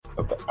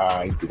of the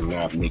I Did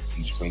Not Make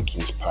These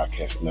Rankings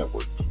podcast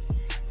network.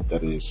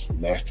 That is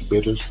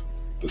Masturbators,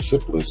 The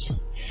Sipless,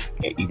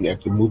 and Eating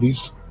After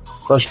Movies,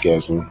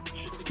 Crushgasm,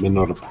 Men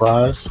Are the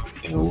Prize,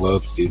 and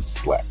Love is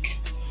Black.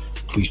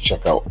 Please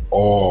check out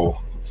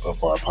all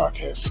of our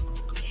podcasts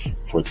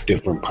for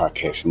different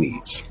podcast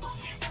needs.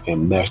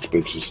 And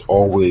Masturbators is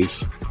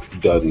always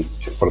done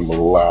in front of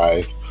a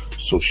live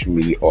social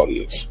media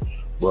audience.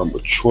 We're a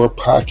mature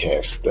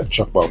podcast that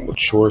talk about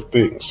mature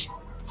things.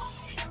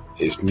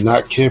 It's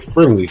not kid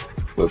friendly,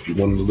 but if you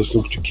want to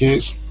listen with your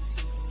kids,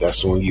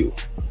 that's on you.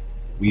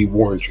 We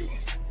warned you.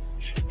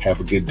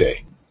 Have a good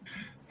day.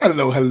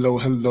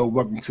 Hello.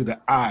 Welcome to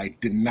the I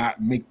Did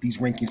Not Make These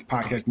Rankings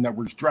podcast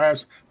network's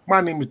drafts.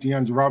 My name is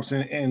DeAndre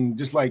Robinson, and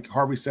just like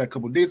Harvey said a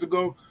couple minutes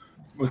ago,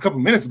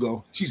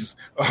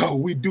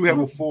 we do have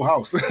a full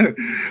house.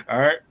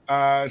 All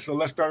right, so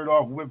let's start it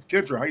off with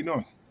Kendra. How you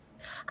doing?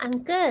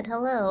 I'm good.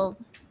 Hello.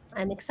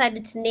 I'm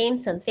excited to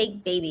name some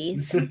fake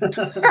babies.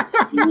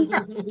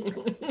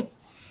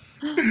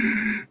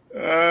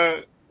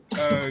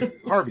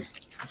 Harvey.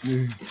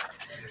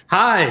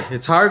 Hi,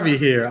 it's Harvey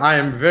here. I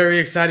am very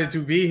excited to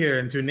be here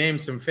and to name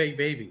some fake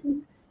babies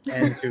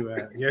and to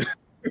and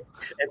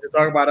to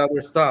talk about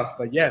other stuff.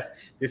 But yes,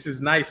 this is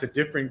nice. A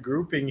different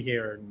grouping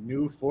here,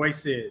 new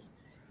voices,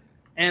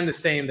 and the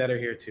same that are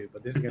here too.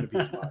 But this is going to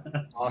be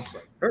fun.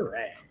 Awesome.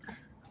 Hooray.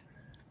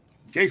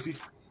 Casey.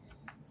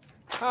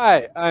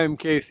 Hi, I'm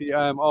Casey.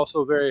 I'm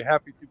also very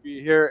happy to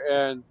be here,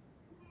 and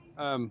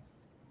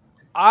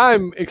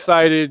I'm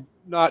excited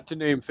not to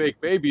name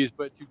fake babies,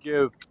 but to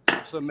give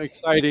some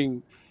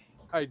exciting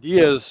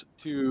ideas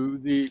to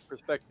the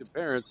prospective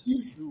parents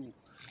who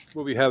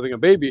will be having a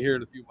baby here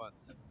in a few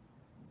months.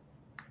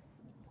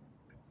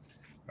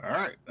 All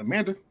right,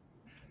 Amanda.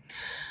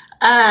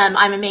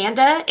 I'm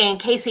Amanda, and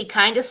Casey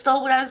kind of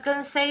stole what I was going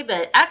to say,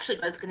 but actually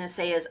what I was going to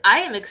say is I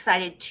am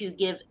excited to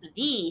give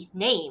the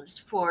names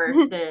for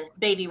the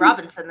baby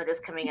Robinson that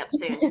is coming up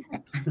soon.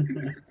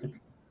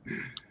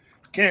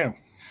 Cam.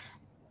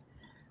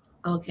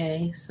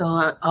 Okay,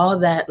 so all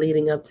that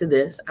leading up to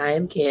this, I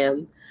am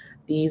Cam.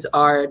 These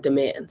are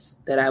demands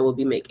that I will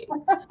be making.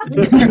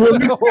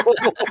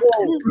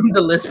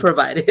 The list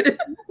provided.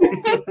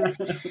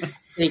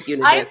 Thank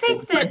you. I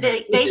think that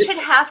they should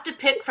have to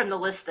pick from the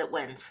list that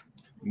wins.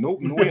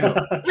 Nope, no way. No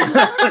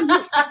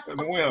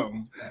way.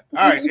 All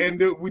right, and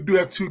we do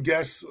have two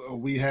guests.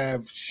 We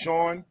have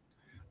Sean.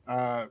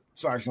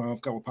 Sorry, Sean, I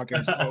forgot what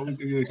podcast.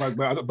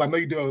 But I know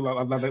you do a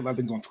lot of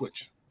things on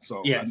Twitch.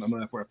 So yes. I know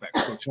that for a fact.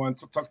 So Sean,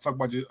 talk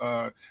about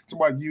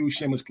you,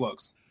 shameless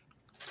plugs.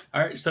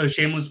 All right, so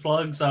shameless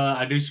plugs.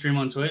 I do stream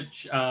on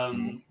Twitch,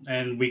 and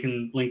we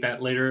can link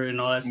that later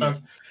and all that stuff.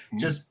 Mm-hmm.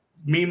 Just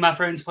me and my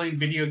friends playing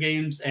video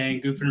games and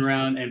goofing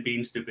around and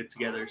being stupid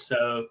together.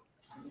 So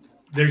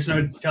there's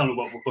no telling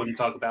what we're going to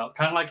talk about.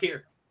 Kind of like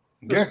here.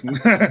 Yeah.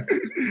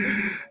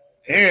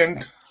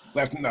 And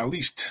last but not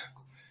least,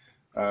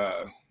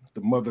 the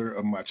mother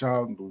of my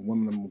child, the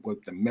woman I'm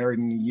going to married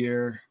in a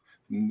year,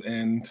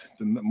 and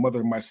the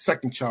mother of my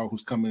second child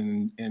who's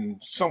coming in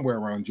somewhere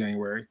around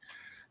January.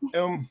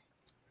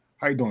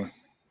 How you doing?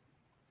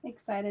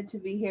 Excited to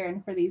be here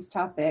and for these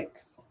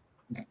topics.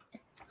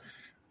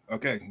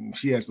 Okay,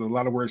 she has a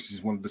lot of words she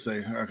just wanted to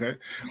say. Okay,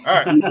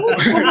 all right.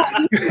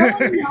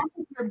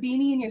 Your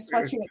beanie and your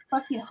sweatshirt, it's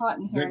fucking hot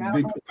in here.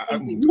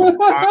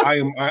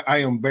 I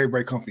am very,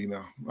 very comfy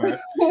now. All right.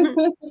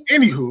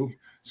 Anywho,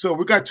 so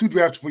we got two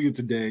drafts for you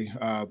today.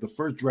 The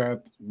first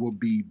draft will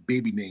be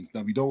baby names.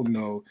 Now, if you don't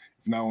know,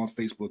 if you're not on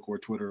Facebook or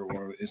Twitter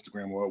or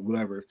Instagram or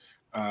whatever,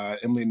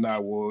 Emily and I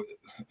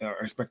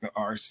are expecting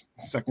our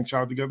second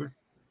child together,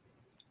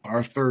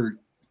 our third,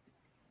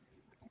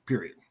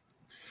 period.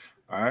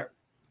 All right.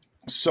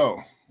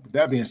 So, with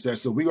that being said,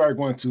 so we are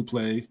going to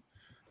play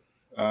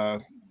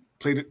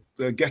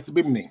guess the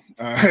baby name.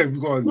 We're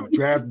going to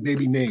draft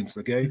baby names,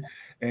 okay?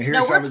 And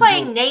here's we're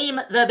playing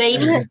Name the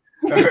Baby.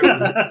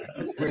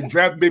 We're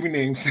draft baby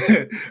names,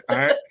 all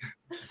right,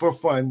 for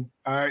fun.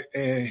 All right,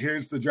 and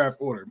here's the draft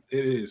order.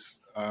 It is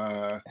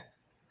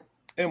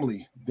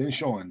Emily, then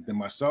Sean, then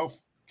myself,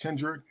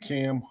 Kendra,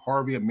 Cam,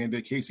 Harvey,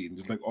 Amanda, Casey. And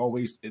just like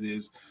always, it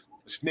is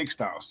snake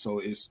style. So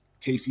it's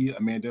Casey,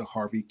 Amanda,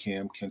 Harvey,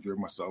 Cam, Kendra,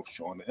 myself,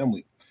 Sean, and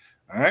Emily.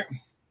 All right.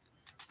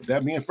 With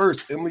that being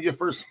first, Emily, you're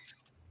first.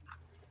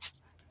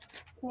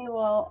 Okay,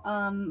 well,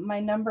 my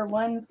number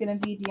one is going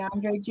to be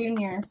DeAndre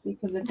Jr.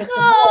 because if it's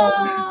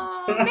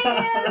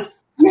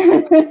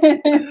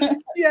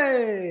man.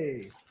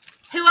 Yay!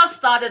 Who else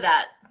thought of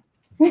that?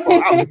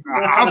 Okay.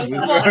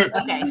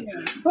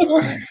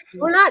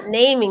 We're not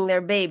naming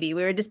their baby.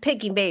 We were just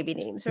picking baby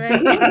names,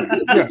 right?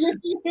 Yes.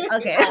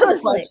 Okay.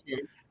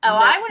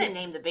 I want to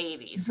name the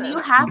baby. So. Do you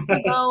have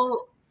to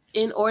go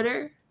in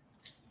order?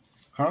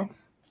 Huh?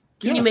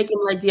 Can you make him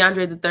like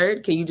DeAndre the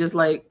third? Can you just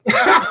like?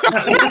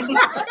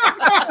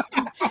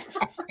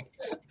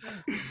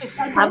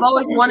 I've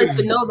always wanted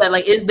to know that.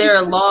 Like, is there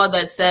a law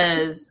that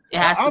says it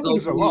has to go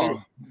through?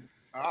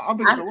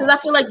 Because I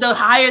feel like the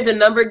higher the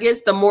number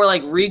gets, the more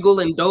like regal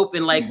and dope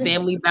and like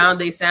family bound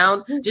they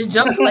sound. Just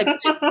jump to like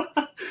 6.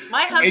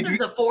 My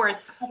husband's a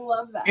fourth. I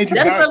love that.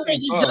 That's what I'm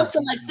saying. You jump to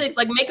like 6,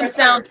 like make him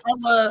sound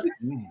hella.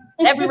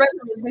 Every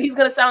reference, he's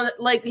gonna sound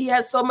like he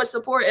has so much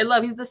support and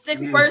love. He's the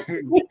 6th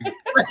person.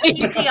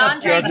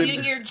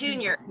 DeAndre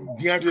Jr.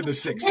 DeAndre the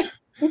 6th.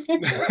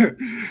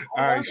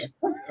 All right,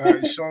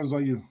 Sean's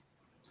on you.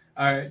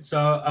 All right,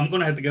 so I'm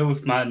gonna have to go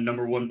with my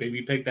number one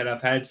baby pick that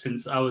I've had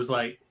since I was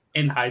like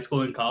in high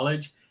school and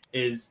college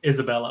is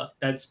Isabella.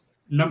 That's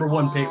number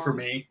one pick for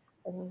me.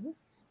 Okay.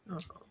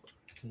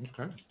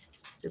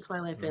 The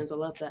Twilight fans will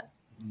love that.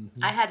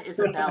 I had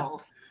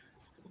Isabel.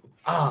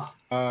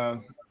 I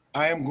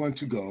am going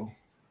to go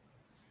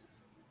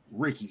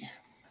Ricky.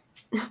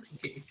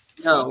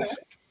 No.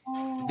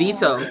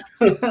 Veto.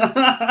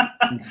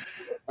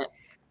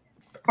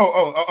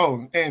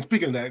 And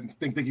speaking of that,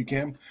 thank you,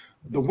 Cam.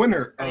 The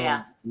winner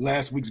of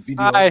last week's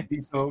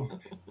veto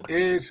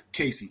is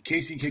Casey.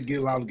 Casey can get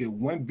allowed to get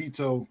one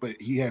veto, but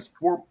he has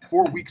four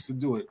weeks to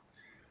do it.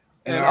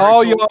 And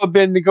all y'all have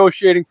been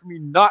negotiating for me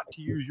not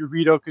to use your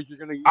veto because you're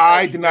going to use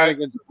I did not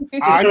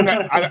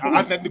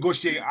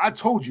negotiate. I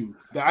told you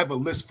that I have a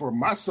list for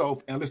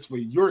myself and a list for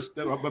yours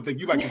that I think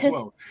you like as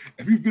well.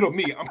 If you veto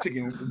me, I'm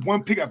taking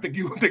one pick. I think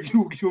you'll get.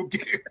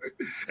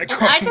 And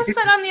I just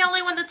said I'm the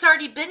only one that's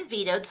already been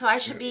vetoed, so I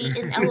should be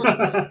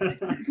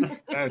ineligible.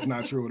 That's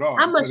not true at all.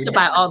 How much to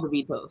buy all the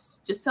vetoes?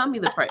 Just tell me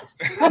the price.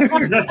 All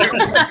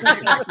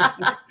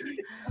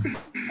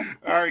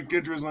right,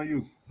 Kendra's on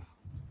you.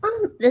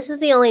 This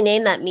is the only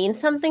name that means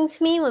something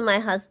to me. When my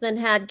husband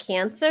had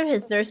cancer,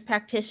 his nurse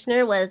practitioner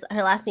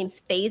her last name's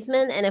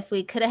Fazeman, and if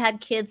we could have had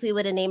kids, we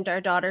would have named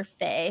our daughter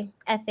Faye,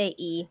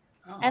 Faye,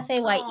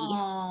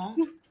 Faye.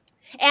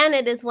 And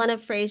it is one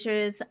of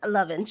Frasier's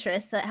love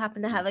interests, so it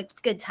happened to have a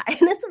good tie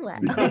in as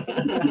well.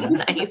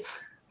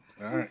 Nice.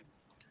 All right,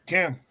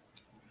 Cam.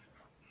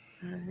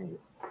 All right.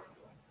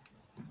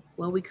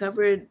 Well, we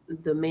covered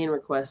the main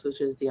request,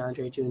 which is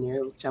DeAndre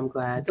Jr., which I'm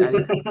glad I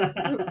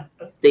didn't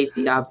state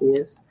the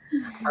obvious.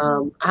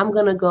 I'm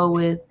going to go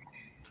with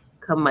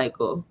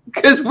Michael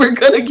because we're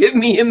going to get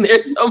me in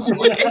there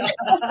somewhere.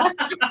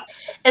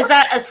 Is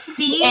that a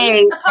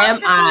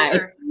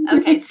C-A-M-I?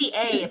 Okay,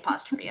 C-A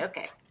apostrophe.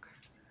 Okay.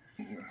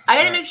 I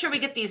got to make sure we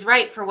get these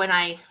right for when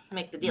I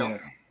make the deal.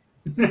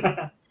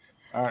 Yeah.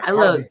 All right,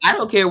 look, I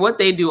don't care what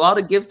they do. All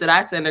the gifts that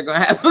I send are going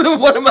to have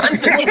one of my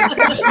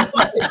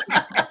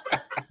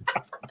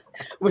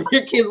when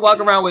your kids walk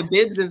around with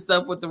bibs and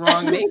stuff with the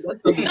wrong name, that's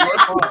going to be your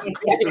fault.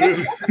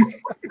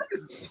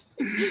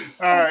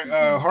 All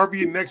right,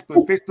 Harvey next,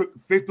 but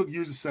Facebook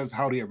user says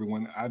howdy,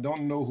 everyone. I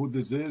don't know who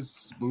this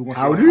is, but we want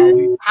to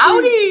say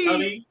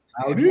howdy.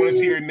 If you want to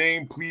see your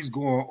name, please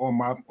go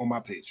on my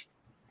page.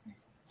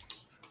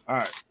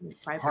 All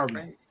right,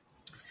 Harvey.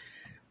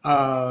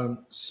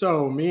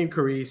 So me and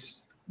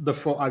Carice,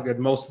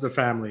 most of the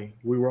family,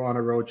 we were on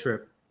a road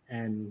trip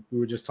and we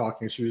were just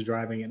talking. She was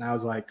driving, and I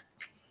was like,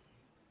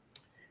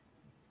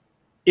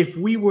 if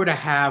we were to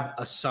have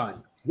a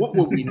son, what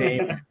would we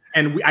name him?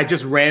 And I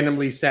just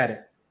randomly said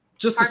it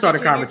just to start a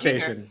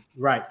conversation.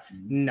 Right.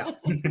 No,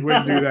 we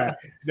wouldn't do that.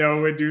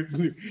 No, we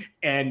do.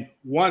 And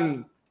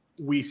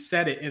we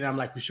said it, and I'm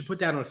like, we should put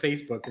that on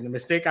Facebook. And the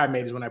mistake I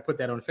made is when I put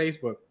that on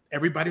Facebook,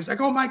 everybody was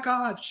like, oh my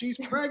God, she's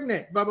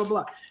pregnant, blah, blah,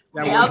 blah.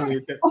 That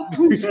wasn't it.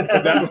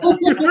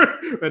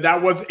 But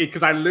that was it,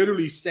 because I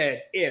literally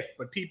said if,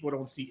 but people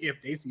don't see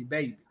if, they see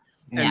baby.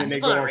 And then they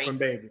go on from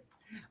baby.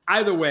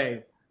 Either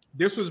way,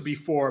 this was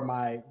before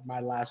my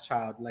last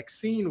child,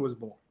 Lexine, was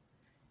born.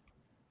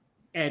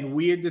 And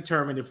we had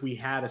determined if we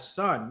had a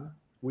son,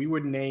 we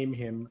would name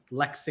him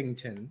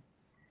Lexington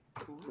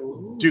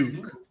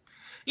Duke.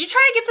 You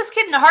trying to get this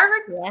kid into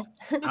Harvard? Yeah.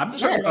 I'm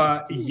trying.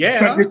 Yeah.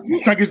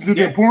 Trying to do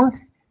that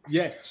porn?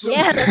 Yeah. So,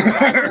 yeah.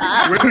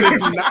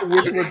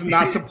 which was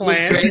not the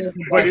plan,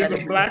 but he's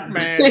a black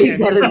man. He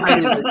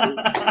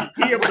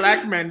a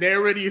black man. They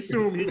already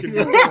assume he can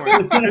do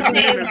porn. His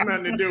name has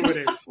nothing to do with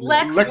it.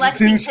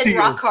 Lexington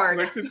Rock Hard.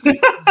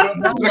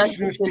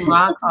 Lexington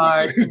Rock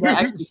Hard. That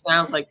actually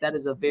sounds like that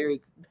is a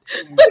very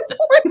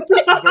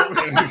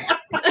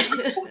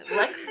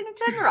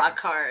Lexington Rock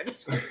Hard.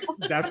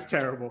 That's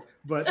terrible.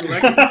 But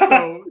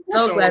so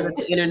glad that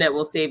the internet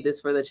will save this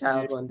for the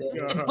child one day.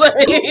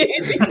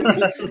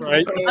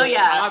 Right? Oh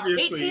yeah,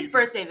 obviously 18th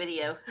birthday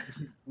video.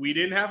 We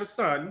didn't have a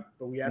son,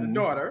 but we had a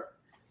daughter,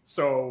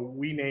 so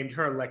we named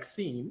her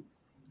Lexine.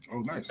 Oh,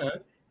 nice.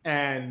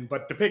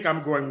 But the pick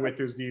I'm going with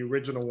is the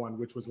original one,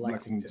 which was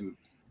Lexington.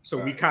 So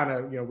we kind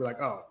of, we're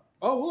like, oh,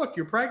 look,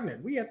 you're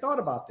pregnant. We had thought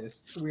about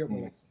this. So we have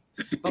Lexington.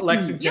 But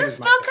Lexington you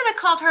still could have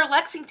called her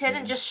Lexington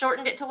and just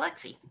shortened it to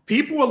Lexi.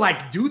 People were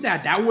like, do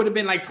that. That would have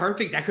been like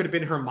perfect. That could have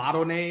been her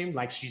motto name.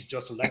 Like, she's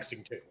just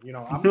Lexington.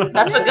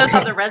 That's what goes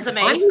on the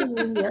resume.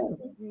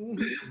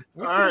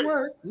 All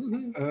right.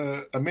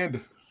 Amanda.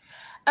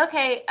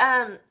 Okay.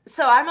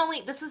 So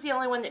this is the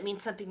only one that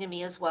means something to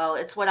me as well.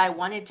 It's what I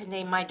wanted to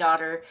name my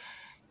daughter.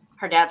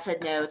 Her dad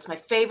said no. It's my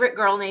favorite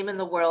girl name in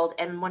the world.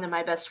 And one of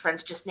my best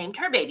friends just named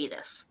her baby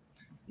this.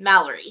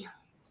 Mallory.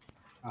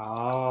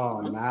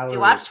 Oh, Mallory. If you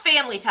watched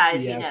Family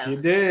Ties, yes, you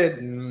did.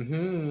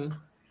 Mm-hmm.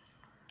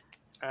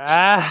 All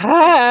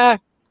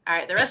All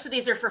right, the rest of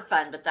these are for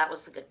fun, but that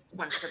was the good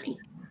one for me.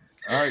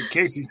 All right,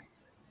 Casey.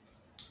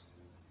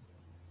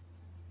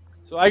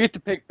 So I get to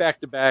pick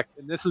back to back,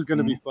 and this is going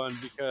to be fun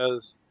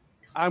because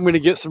I'm going to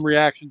get some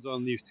reactions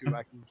on these two.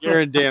 I can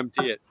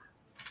guarantee it.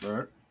 All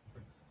right.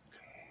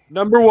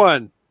 Number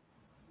 1.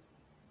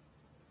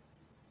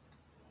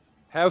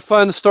 Have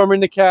fun storming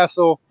the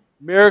castle.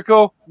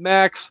 Miracle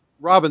Max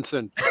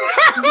Robinson.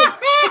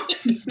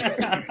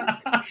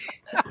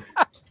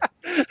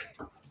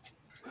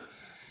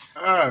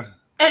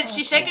 And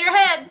she's shaking her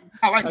head.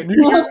 I like I it. knew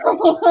she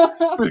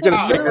was going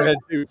to shake her head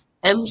too.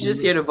 Em's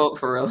just here to vote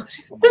for real. All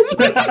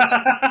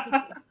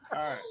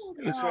right.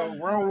 So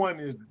round 1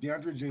 is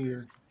DeAndre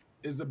Jr.,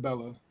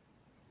 Isabella,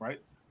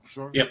 right?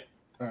 Sure. Yep.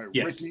 All right.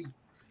 Yes. Ricky,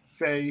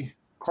 Faye,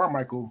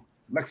 Carmichael,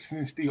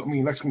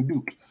 Lexington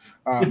Duke,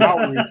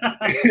 Mallory,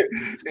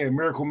 and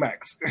Miracle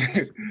Max.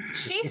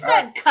 She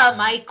said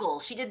Carmichael.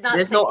 She did not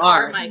There's say no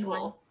R.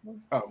 Carmichael.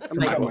 Oh,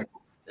 Michael.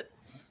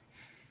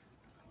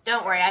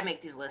 Don't worry, I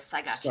make these lists.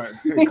 I got you. Sorry.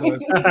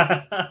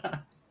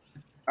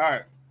 All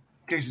right.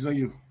 Casey's on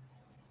you.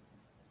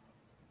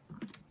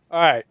 All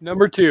right,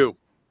 number 2.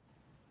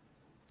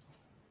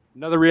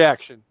 Another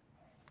reaction.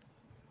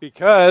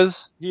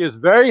 Because he is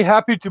very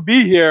happy to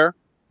be here,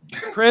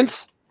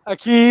 Prince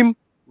Akeem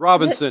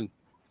Robinson.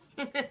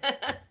 Hey,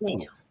 I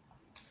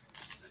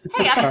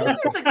think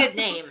that's a good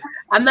name.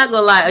 I'm not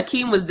gonna lie,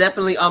 Akeem was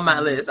definitely on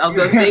my list. I was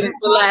gonna save it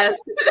for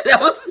last.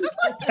 That was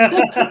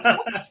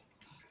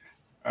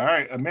All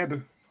right,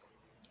 Amanda.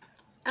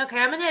 Okay,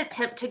 I'm going to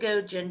attempt to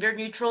go gender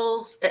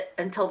neutral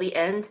until the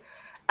end.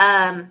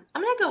 I'm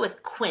going to go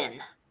with Quinn.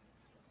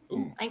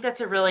 Ooh. I think that's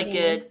a really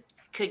good,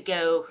 could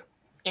go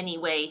any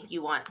way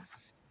you want.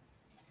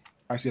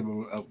 I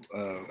actually have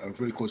a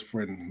really close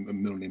friend. The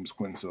middle name is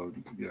Quinn, so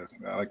yeah,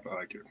 I like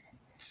it.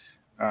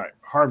 All right,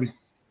 Harvey.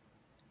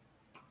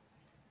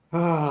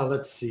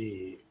 Let's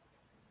see.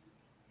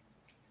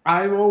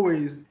 I've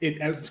always,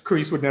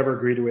 Carice would never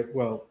agree to it.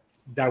 Well,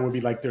 that would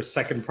be like their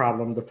second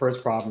problem. The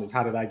first problem is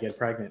how did I get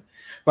pregnant?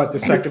 But the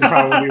second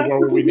problem would be what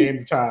would we name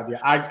the child? Yeah,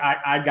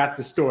 I got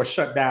the store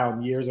shut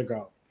down years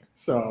ago.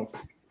 So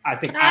I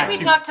think Have you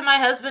talked to my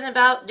husband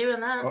about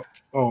doing that?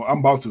 Oh, I'm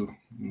about to.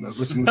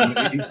 Listen.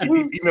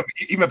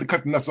 Even have to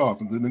cut the nuts off.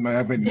 Then I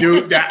have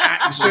Dude,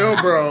 chill,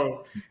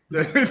 bro.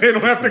 They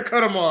don't have to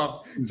cut them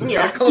off. Just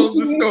gotta close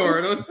the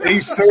store.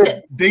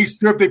 They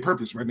serve their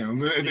purpose right now.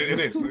 It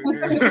is.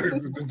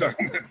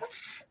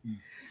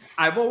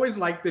 I've always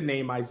liked the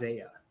name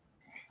Isaiah.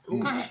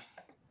 Ooh.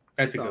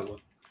 That's a good one.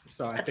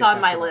 So that's on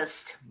my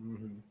list.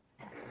 Mm-hmm.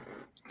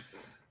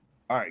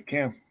 All right,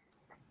 Cam.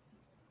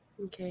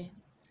 okay.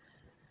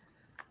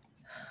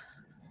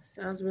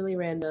 Sounds really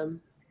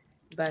random,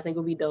 but I think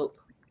it'll be dope.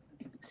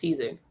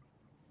 Caesar.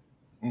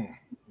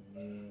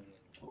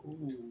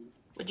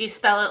 Would you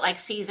spell it like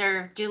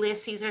Caesar,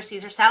 Julius Caesar,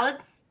 Caesar salad?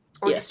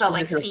 Or would you Yes, spell it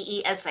like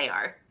Julius.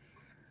 CESAR?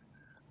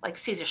 Like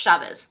Caesar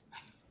Chavez.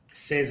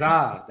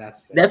 Cesar.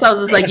 That's why I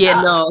was just like,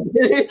 yeah, no.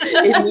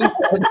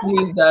 it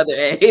needs the other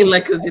A,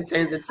 like, because it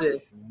turns into,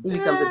 it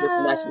becomes a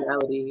different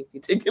nationality if you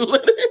take a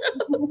letter.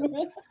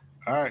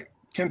 All right,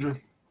 Kendra.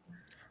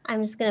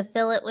 I'm just going to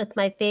fill it with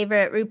my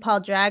favorite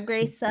RuPaul Drag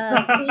Race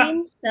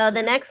queen. So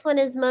the next one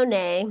is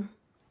Monet.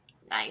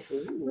 Nice.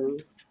 Ooh.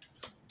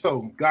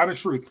 So, God of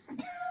Truth.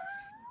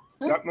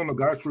 God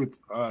of Truth.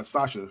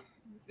 Sasha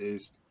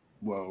is,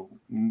 well,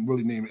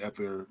 really named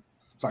after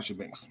Sasha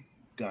Banks.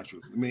 God of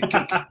Truth. I mean,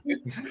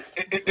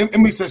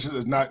 Emily Sessions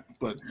is not,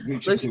 but she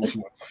can say what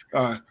she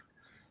wants.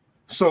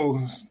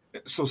 So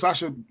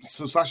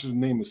Sasha's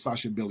name is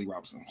Sasha Bailey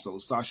Robinson. So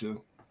Sasha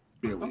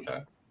Bailey,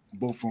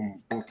 both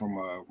from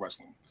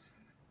wrestling.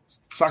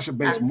 Sasha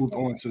Banks moved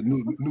on to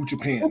New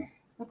Japan.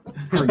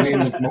 Her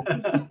name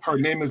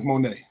is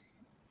Monet.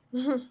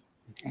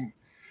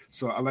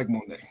 So I like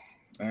Monet.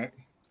 All right.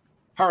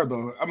 Her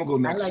though, I'm gonna go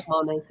next. I like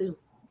Monet too.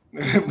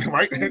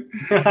 Right?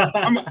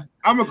 I'm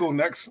gonna go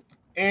next.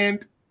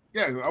 And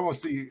yeah, I want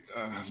to see.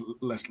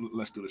 Let's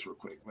do this real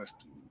quick. Let's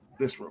do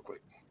this real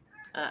quick.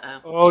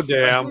 Oh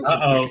damn!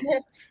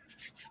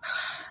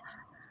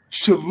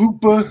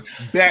 Chalupa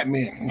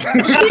Batman.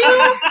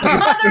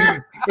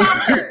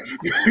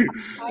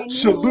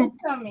 Chalupa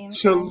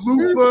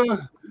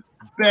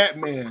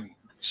Batman.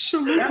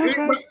 You guys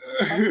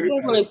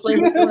want to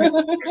explain this to us?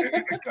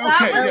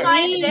 That was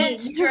my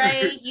bitch,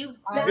 Trey. You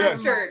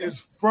bastard. It's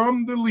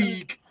from the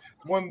league,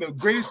 one of the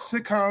greatest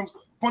sitcoms,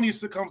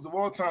 funniest sitcoms of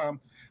all time.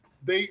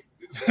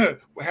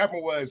 What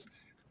happened was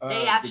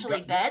they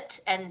actually bet,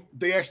 and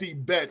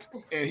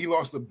he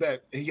lost the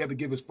bet, and he had to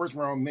give his first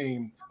round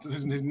name to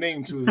his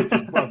name to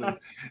his brother,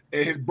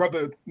 and his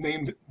brother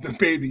named the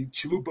baby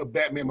Chalupa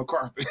Batman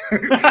McCarthy.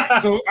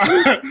 So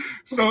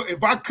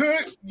if I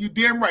could, you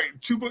damn right,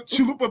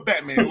 Chalupa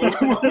Batman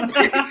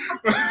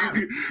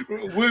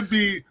would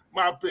be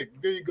my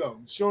pick. There you go.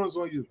 Sean's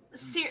on you.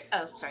 Sorry.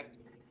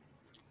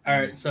 All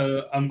right,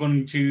 so I'm going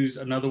to choose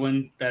another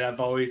one that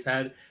I've always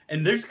had,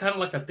 and there's kind of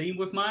like a theme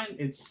with mine.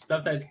 It's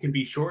stuff that can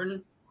be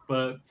shortened,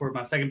 but for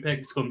my second pick,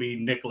 it's going to be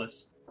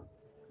Nicholas.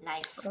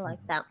 Nice. I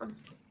like that one.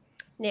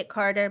 Nick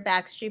Carter,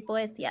 Backstreet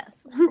Boys. Yes.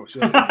 Oh,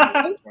 shit.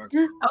 I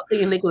was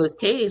thinking Nicolas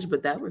Cage,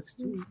 but that works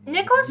too.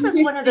 Nicholas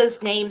is one of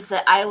those names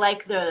that I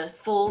like the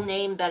full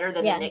name better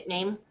than Yeah. the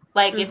nickname.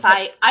 Like if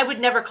I would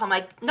never call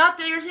my, not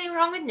that there's anything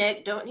wrong with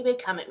Nick. Don't anybody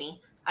come at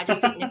me. I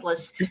just think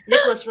Nicholas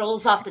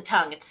rolls off the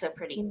tongue. It's so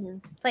pretty.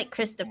 It's like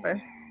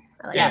Christopher.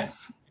 I like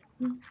Yes.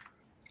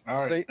 All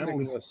right, Saint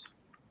Emily. Nicholas.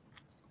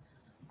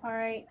 All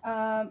right.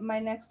 My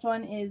next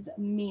one is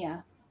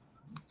Mia.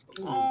 That's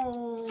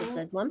a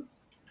good one.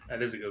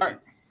 That is a good All one.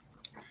 right.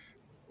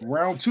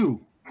 Round 2.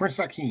 Prince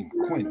Hakeem,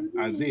 Quinn,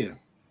 Isaiah,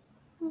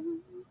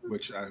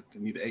 which I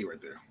need an A right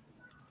there.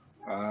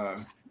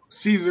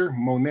 Caesar,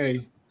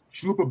 Monet,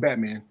 Chalupa,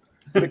 Batman,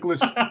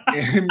 Nicholas,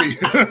 and me.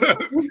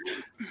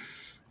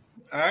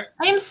 All right.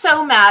 I am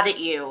so mad at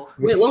you.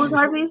 Wait, what was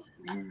Harvey's?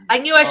 I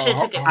knew I should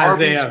have took it.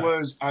 Harvey's Isaiah.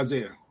 was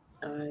Isaiah.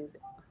 All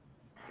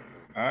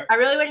right. I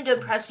really wanted to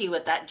impress you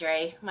with that,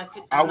 Dre.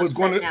 I was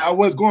going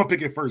to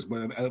pick it first,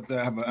 but I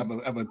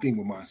have a theme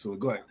with mine. So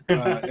go ahead.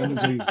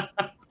 Emily,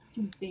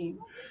 Theme.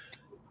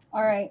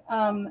 All right.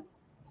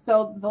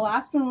 So the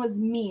last one was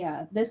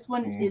Mia. This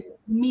one is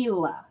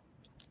Mila.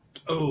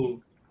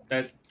 Oh,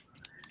 that's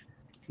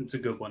a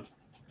good one.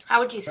 How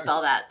would you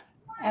spell that?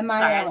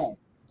 Mila.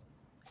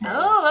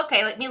 Oh,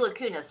 okay. Like Mila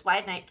Kunis.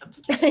 Why night? I'm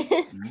just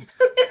kidding.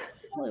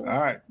 all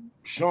right,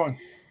 Sean.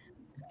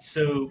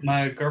 So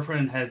my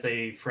girlfriend has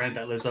a friend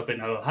that lives up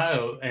in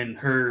Ohio, and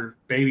her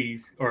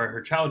baby's or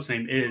her child's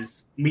name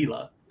is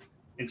Mila,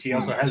 and she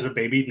also has a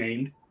baby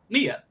named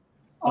Mia.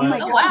 Oh my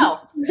Oh, God.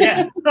 wow.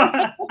 Yeah.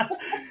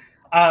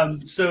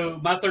 So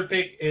my third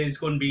pick is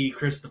going to be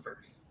Christopher.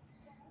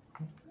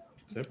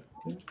 It's a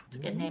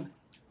good name.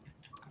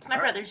 It's my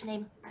brother's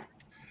name.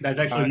 That's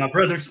actually my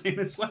brother's name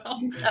as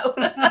well. Oh.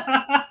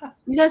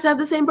 You guys have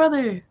the same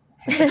brother.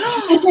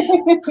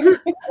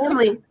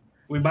 Family.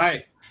 We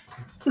might.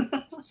 Do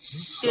a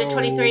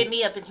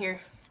 23andMe up in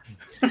here.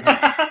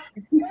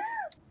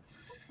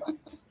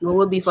 What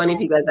would be funny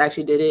if you guys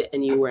actually did it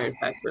and you were in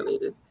fact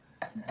related?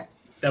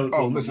 That would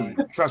Listen,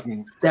 trust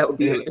me. That would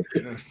be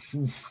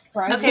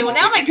Okay, well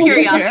now my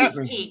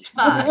curiosity's peaked.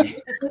 Fuck.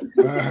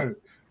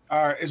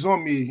 All right, it's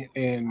on me,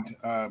 and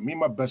me and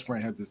my best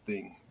friend had this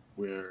thing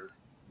where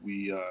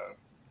we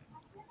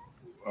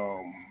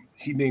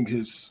he named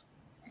his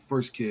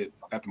first kid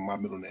after my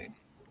middle name.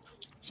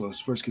 So his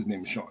first kid's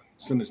name is Sean.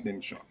 Son's name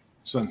is Sean.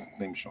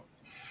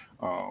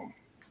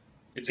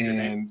 It's a good name.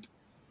 And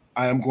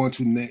I am going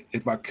to name,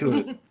 if I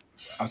could,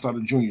 I saw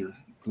the junior,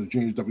 because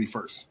junior is W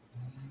first.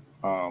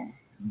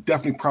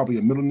 Definitely probably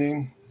a middle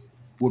name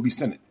would be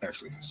Senate,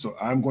 actually. So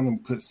I'm going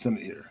to put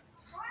Senate here.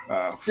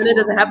 Senate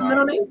doesn't have a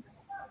middle name?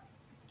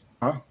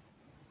 Huh?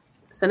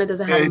 Senate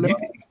doesn't have a middle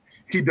name?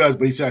 He does,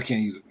 but he said I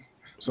can't use it.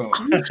 So,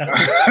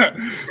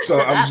 so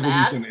I'm just going to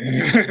use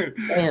Senate.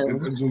 I'm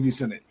just going to use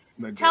Senate.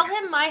 Tell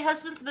him my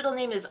husband's middle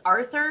name is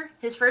Arthur.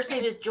 His first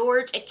name is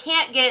George. It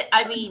can't get,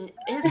 I mean,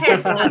 his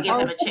parents will not give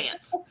him a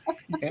chance.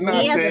 And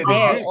he has a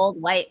very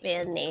old white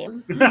man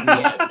name.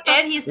 Yes,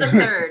 and he's the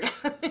third.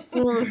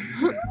 All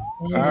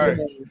right.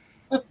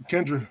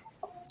 Kendra.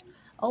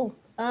 Oh,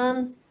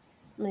 I'm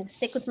going to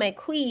stick with my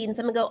queens.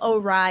 I'm going to go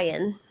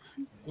Orion.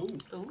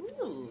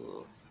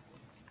 Ooh.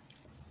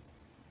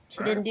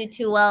 She didn't do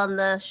too well in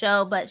the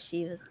show, but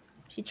she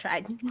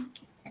tried.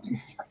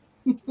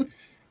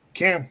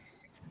 Cam.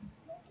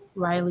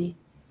 Riley.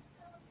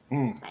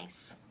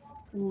 Nice.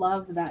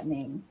 Love that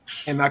name.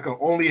 And I can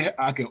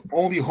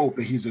only hope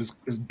that he's as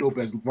dope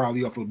as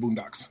Riley off of the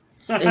Boondocks.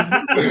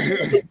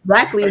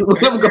 Exactly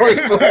what I'm going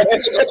for.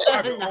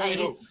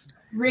 Nice.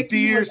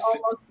 Ricky was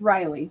almost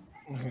Riley.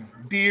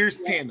 Dear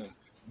Santa,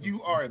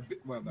 you are a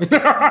bit. Well, no. All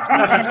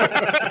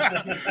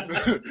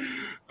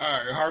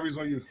right, Harvey's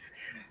on you.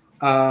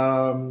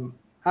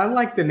 I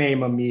like the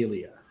name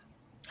Amelia.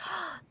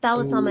 That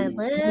was on my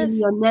list.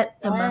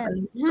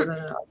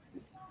 Yes.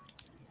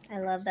 I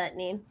love that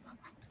name.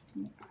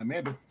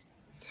 Amanda.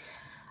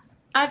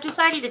 I've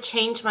decided to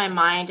change my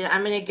mind, and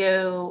I'm going to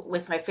go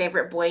with my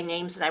favorite boy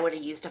names that I would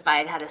have used if I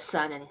had had a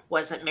son and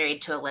wasn't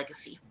married to a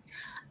legacy.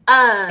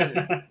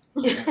 Another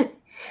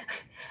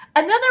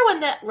one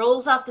that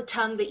rolls off the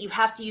tongue that you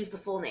have to use the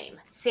full name,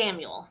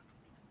 Samuel.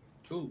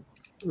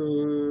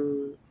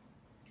 Ooh.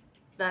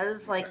 That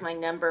is like my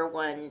number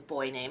one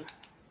boy name.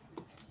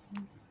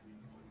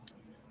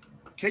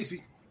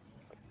 Casey.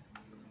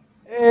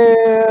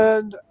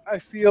 And I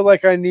feel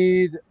like I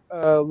need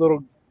a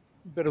little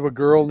bit of a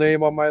girl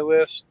name on my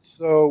list.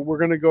 So we're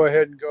going to go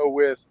ahead and go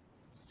with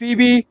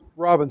Phoebe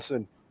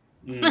Robinson.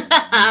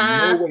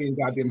 No way in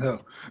goddamn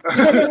hell.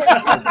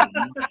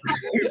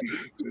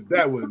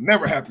 That would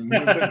never happen.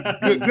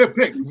 Good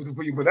pick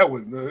for you, but that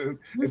would.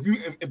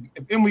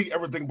 If Emily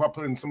ever think about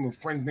putting some of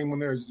friend's name on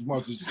there, you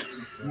might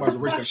as well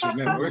erase that shit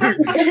now.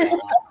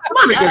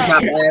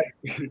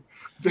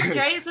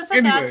 Dre, is this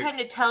a bad time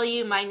to tell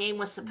you my name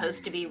was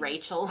supposed to be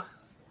Rachel?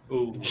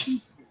 Ooh.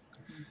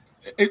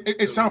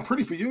 It sounds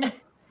pretty for you.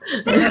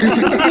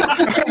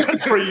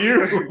 It's for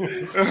you.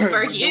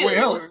 For you.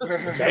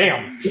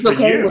 Damn. It's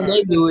okay when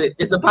they do it.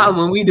 It's a problem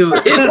when we do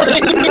it.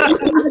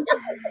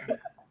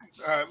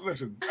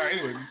 Listen.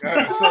 Anyway,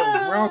 so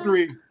round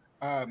 3,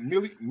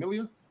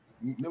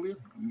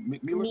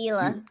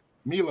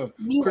 Mila,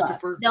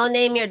 Christopher. Don't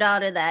name your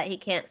daughter that. He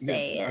can't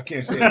say it. I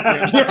can't say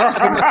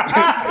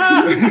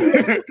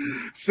it.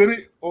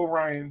 Senate,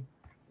 Orion,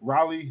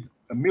 Raleigh,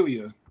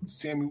 Amelia,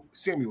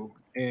 Samuel,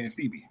 and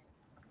Phoebe.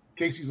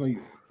 Casey's on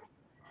you.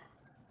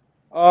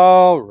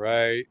 All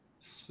right.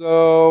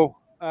 So,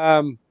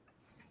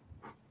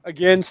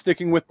 again,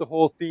 sticking with the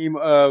whole theme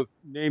of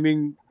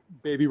naming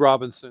baby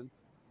Robinson,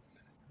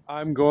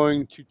 I'm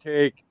going to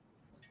take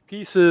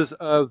pieces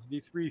of the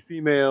 3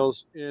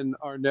 females in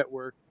our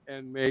network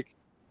and make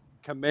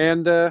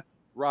Kamanda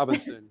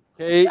Robinson.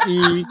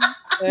 Kamanda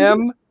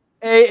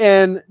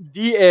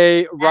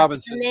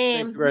Robinson.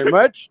 name. Thank you very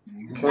much.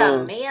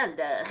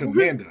 Kamanda.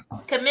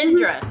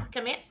 Kamandra.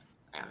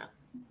 I don't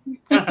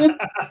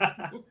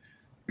know.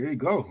 There you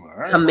go. All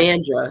right.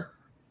 Kamandra.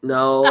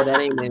 No, that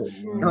ain't it.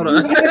 Hold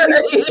on.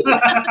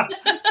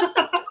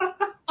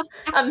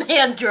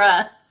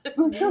 Amandra.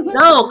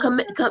 No,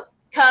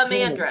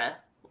 Kamandra.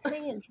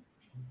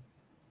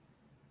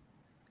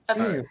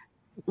 Okay.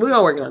 We're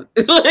gonna work on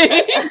it. All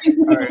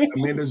right,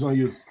 Amanda's on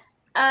you.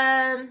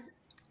 I'm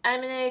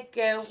gonna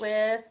go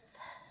with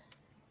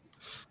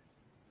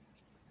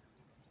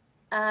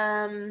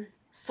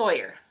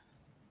Sawyer.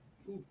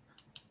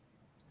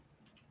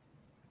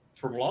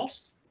 From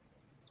Lost?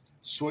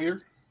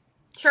 Sawyer.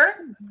 Sure.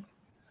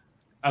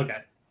 Okay,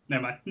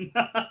 never mind.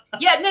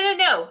 Yeah,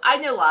 no. I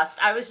know Lost.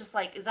 I was just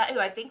like, is that who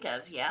I think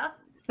of? Yeah.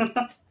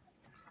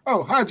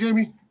 Oh, hi,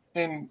 Jamie.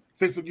 And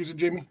Facebook user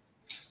Jamie.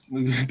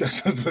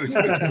 That's what it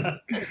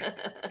is.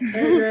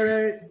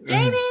 Hey,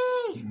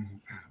 Jamie.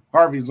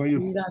 Harvey's on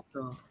you.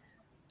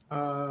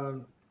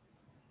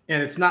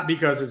 and it's not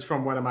because it's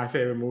from one of my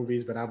favorite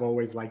movies, but I've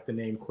always liked the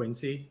name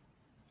Quincy.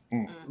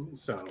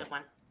 So Good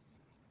one.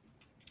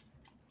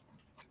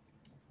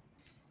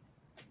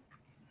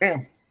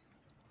 Bam.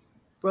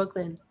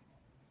 Brooklyn.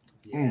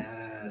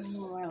 yes.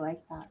 Oh, I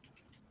like that.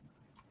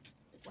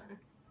 Good one.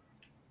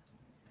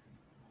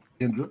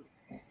 Indra.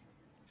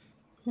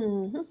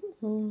 I'm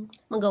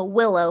gonna go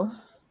Willow.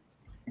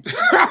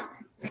 Yeah.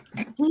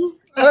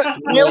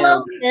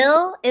 Willow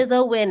Phil is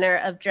a winner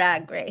of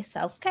Drag Race.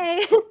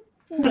 Okay.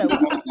 Willow.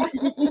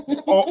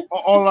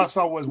 All I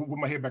saw was with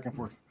my head back and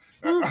forth.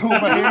 With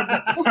my head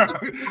back and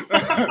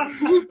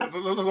forth.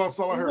 That's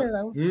all I heard.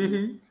 Willow.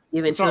 Mm-hmm.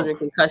 Giving children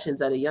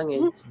concussions at a young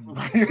age.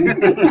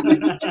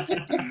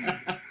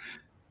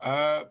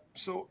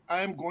 So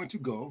I'm going to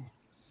go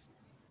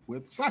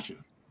with Sasha.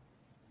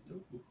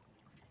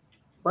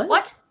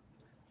 What?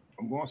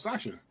 I'm going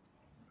Sasha.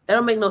 That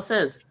don't make no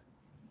sense.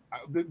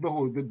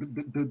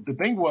 The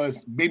thing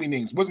was baby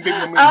names. Wasn't baby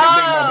names.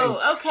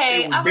 Oh,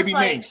 okay. It was I was baby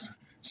like, names.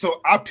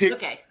 So I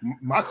picked okay.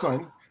 my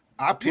son.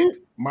 I picked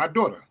my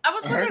daughter. I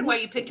was wondering why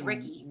you picked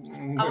Ricky.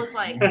 I was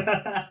like,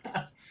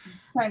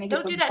 Trying to get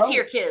don't do them that to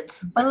your both.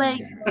 kids. But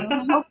like,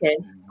 okay,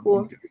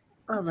 cool. Okay.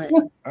 All right.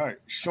 All right.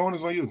 Sean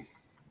is on you.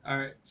 All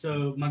right,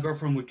 so my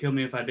girlfriend would kill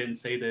me if I didn't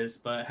say this,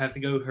 but I have to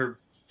go with her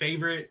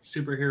favorite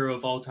superhero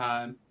of all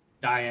time,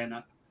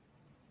 Diana.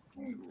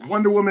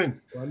 Wonder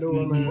Woman. Wonder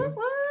Woman. What?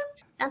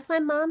 That's my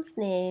mom's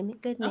name.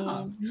 Good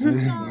Oh.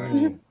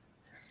 name.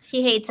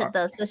 She hates it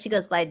though, so she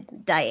goes by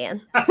Diane.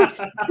 That's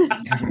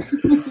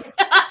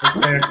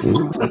fair.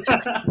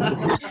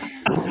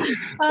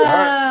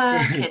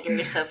 Kendra,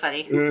 you're so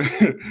funny.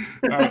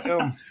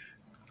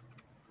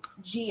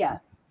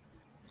 Gia.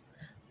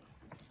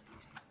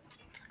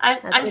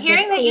 That's I'm a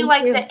hearing good that you queen,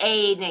 like too. the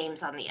A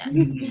names on the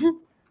end.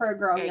 For a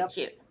girl, Very yep.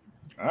 cute.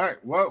 All right.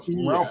 Well,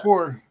 round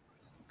 4.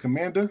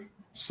 Kamanda,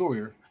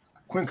 Sawyer,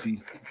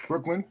 Quincy,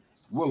 Brooklyn,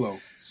 Willow,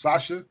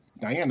 Sasha,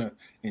 Diana,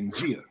 and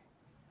Gia.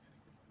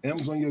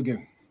 M's on you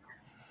again.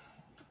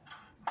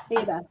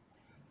 Beta.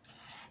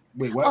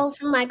 Wait, what? Oh,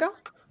 from my girl.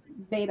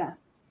 Beta.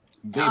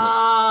 Beta.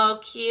 Oh,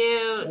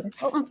 cute.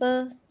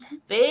 Sultanfuss.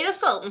 Beta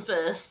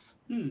Sultanfuss.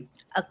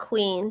 A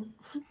queen.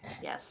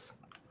 Yes.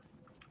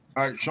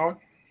 All right, Sean.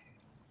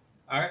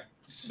 All right,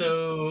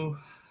 so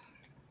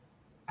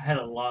I had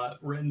a lot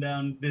written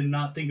down. Did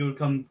not think it would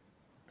come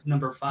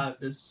number 5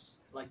 this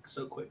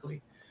so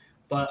quickly,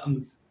 but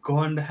I'm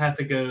going to have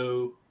to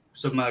go.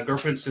 So my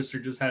girlfriend's sister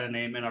just had a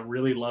name, and I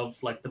really love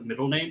the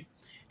middle name,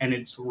 and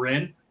it's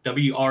Wren,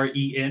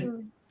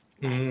 Wren.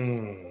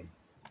 Nice.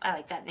 I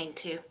like that name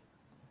too.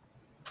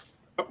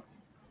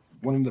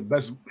 One of the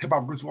best hip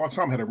hop groups of all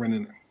time had a Wren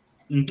in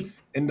it.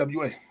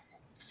 NWA.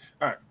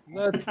 All right.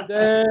 Let's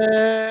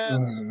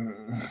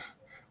dance.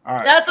 All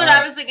right. That's what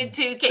I was thinking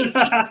too, Casey.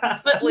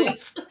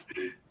 Footloose.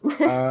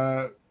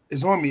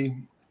 It's on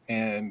me,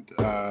 and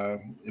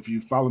if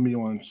you follow me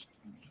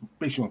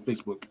especially on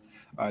Facebook,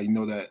 you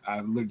know that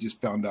I literally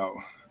just found out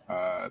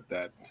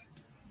that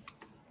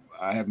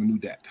I have a new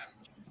dad.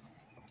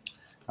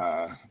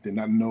 Did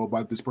not know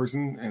about this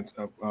person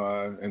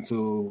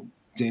until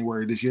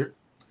January this year.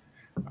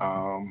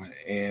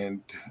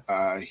 And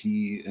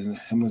he and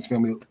him and his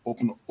family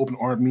open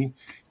armed me,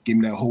 gave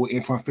me that whole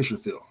Antoine Fisher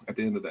feel at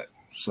the end of that.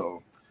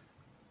 So,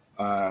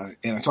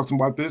 and I talked to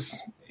him about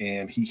this,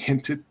 and he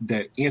hinted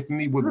that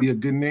Anthony would be a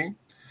good name.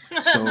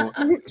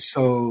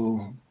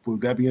 So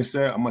with that being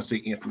said, I'm gonna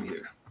say Anthony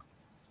here.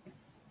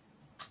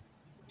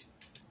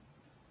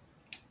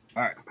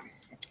 All right,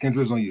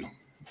 Kendra's on you.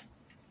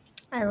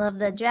 I love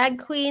the drag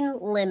queen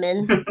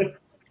Lemon.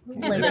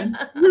 Lemon.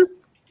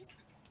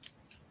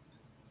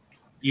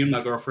 You and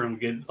my girlfriend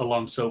get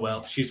along so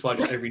well. She's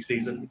watched every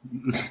season.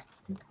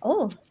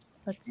 Oh,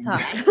 let's talk.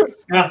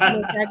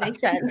 That makes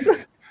sense.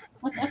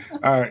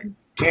 All right,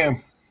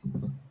 Cam.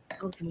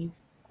 Okay.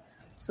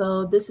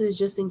 So this is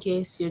just in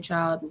case your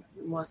child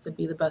wants to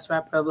be the best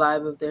rapper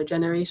alive of their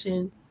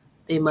generation.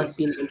 They must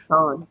be named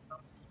Sean.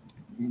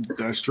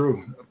 That's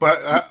true.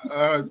 But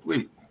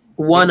wait.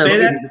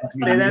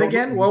 Say that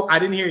again. Well, I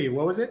didn't hear you.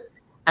 What was it?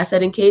 I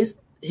said in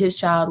case his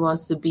child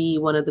wants to be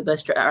one of the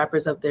best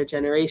rappers of their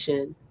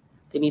generation,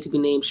 they need to be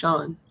named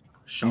Sean.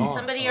 Sean.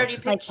 Somebody already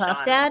picked Like Puff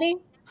Sean. Daddy?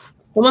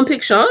 Someone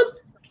picked Sean?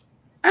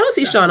 I don't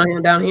see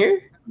Sean down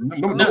here.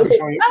 No.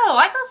 Oh,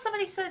 I thought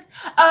somebody said.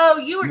 Oh,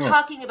 you were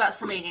talking about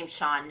somebody named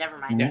Sean. Never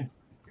mind. Yeah.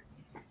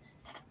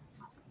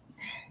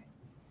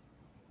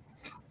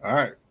 All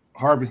right,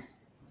 Harvey.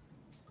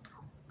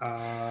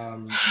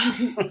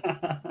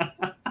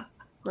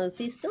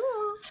 Lucy Store.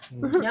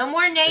 No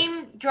more name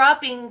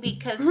dropping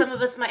because some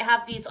of us might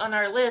have these on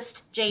our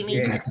list,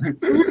 Jamie.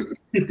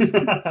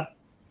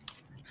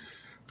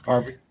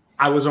 Harvey.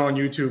 I was on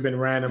YouTube and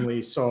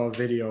randomly saw a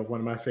video of one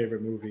of my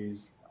favorite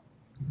movies.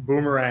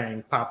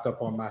 Boomerang popped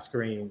up on my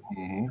screen.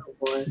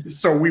 Mm-hmm.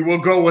 So we will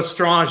go with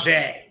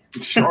Stranger.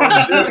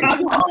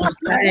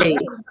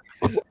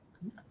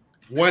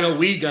 When are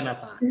we gonna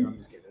find? No, I'm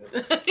just kidding.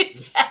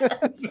 Yes.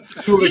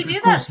 You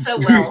do that so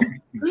well.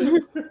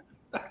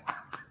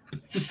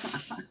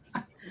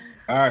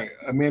 All right,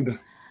 Amanda.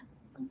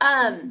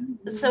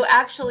 So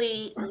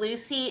actually,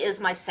 Lucy is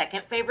my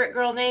second favorite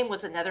girl name.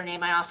 Was another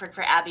name I offered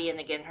for Abby, and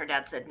again, her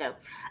dad said no.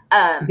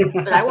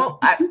 But I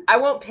won't. I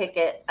won't pick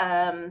it.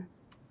 I'm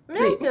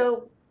gonna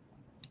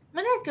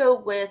go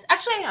with.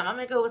 Actually, I am. I'm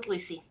gonna go with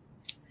Lucy.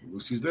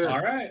 Lucy's there.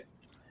 All right.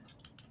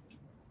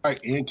 All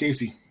right, and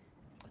Casey.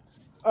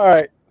 All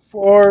right.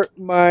 For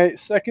my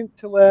second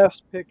to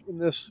last pick in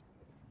this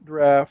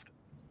draft,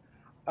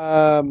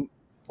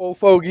 Old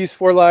Fogies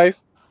for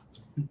Life.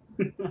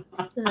 Is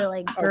it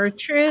like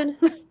Gertrude?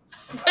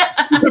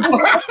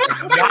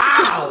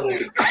 Wow.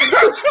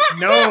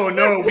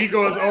 No, we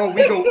go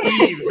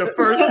Eve, the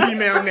first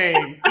female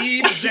name.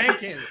 Eve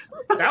Jenkins.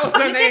 That was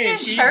her name.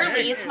 It's Shirley.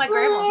 Jenkins. It's my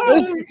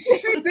grandma.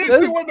 She did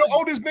say one of the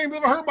oldest names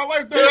I've ever heard in my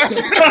life.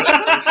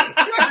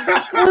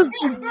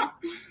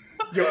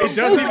 Yo, it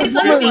doesn't even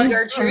feel like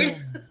Gertrude.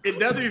 It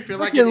doesn't even feel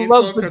like an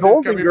insult because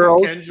it's coming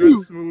from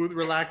Kendra's smooth,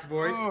 relaxed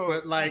voice,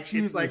 but like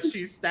it's like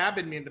she's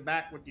stabbing me in the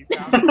back with these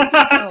comments.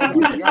 Oh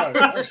my god,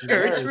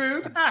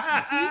 Gertrude.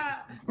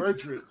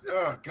 Gertrude.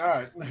 Oh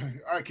god.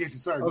 All right, Casey.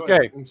 Sorry. Go Okay.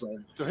 ahead. I'm sorry.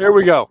 So here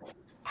we go.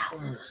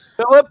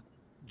 Philip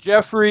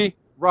Jeffrey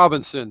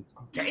Robinson.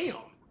 Damn.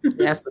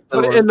 Yes.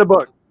 Put it in the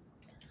book.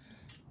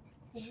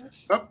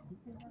 Oh,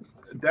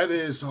 that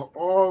is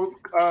all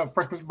Fresh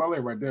Prince of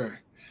Bel-Air right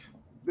there.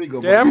 There you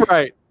go. Damn buddy.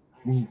 right.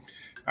 All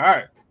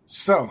right.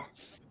 So,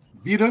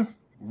 Vita,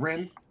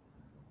 Ren,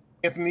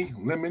 Anthony,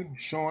 Lemon,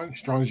 Sean,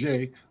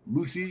 Stranger,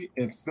 Lucy,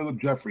 and Philip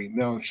Jeffrey.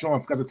 Now, Sean,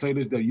 I forgot to tell you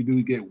this, that you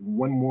do get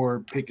one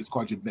more pick. It's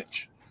called your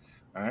bench.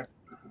 All right?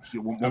 So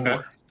one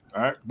more.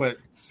 All right? But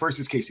first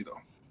is Casey, though.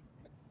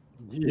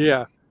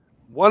 Yeah.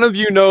 One of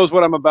you knows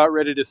what I'm about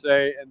ready to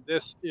say, and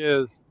this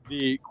is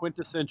the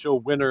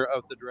quintessential winner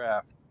of the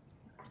draft.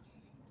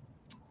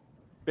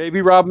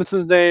 Baby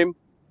Robinson's name,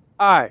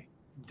 I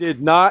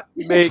did not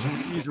make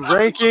these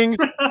rankings.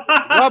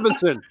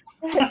 Robinson.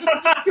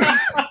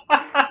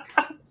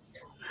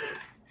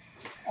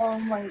 Oh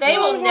my god. They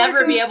will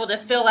never be able to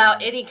fill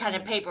out any kind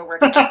of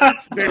paperwork.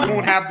 They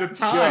won't have the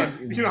time.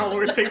 Yeah. You know how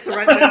long it takes to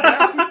write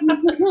that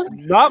down?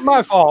 Not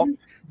my fault.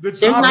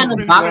 There's not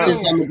enough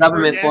boxes on the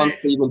government forms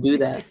to even do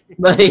that.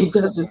 Like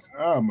that's just.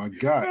 Oh my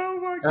god.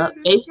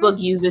 Facebook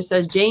user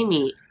says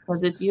Jamie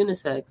because it's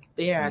unisex.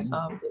 There, I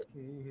solved it.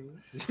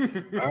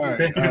 All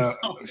right.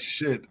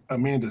 Shit,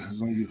 Amanda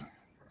is on you.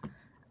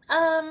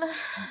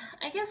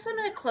 I guess I'm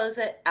gonna close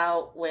it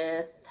out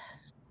with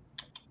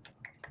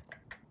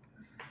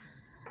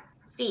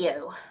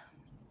Theo.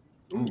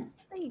 Did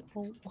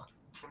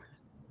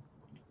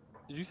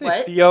you say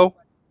What? Theo?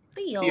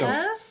 Theo.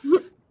 Yes.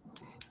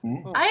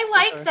 Mm-hmm. I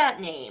like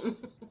that name.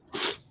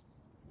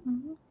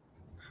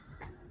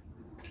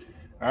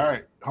 All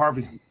right,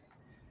 Harvey.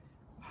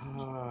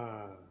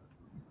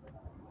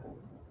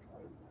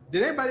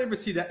 Did anybody ever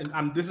see that?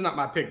 This is not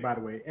my pick, by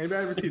the way.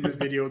 Anybody ever see this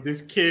video?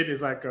 This kid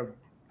is like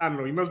I don't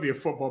know, he must be a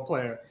football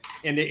player.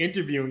 And they're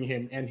interviewing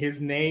him, and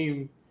his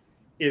name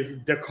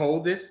is The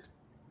Coldest.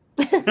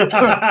 And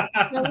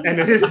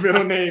then his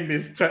middle name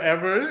is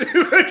Te'ever.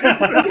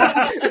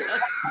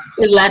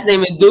 His last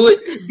name is Do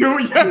It. Do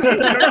It, yeah.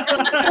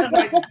 It's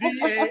like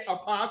D-A'.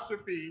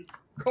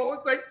 Cold.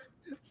 It's like,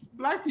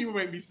 black people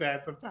make me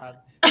sad sometimes.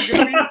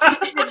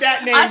 With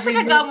that name, I should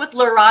have gone with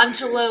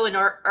Lorangelo and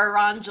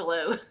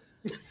Orangelo.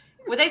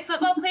 Were they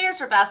football players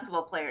or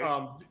basketball players?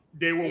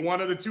 They were one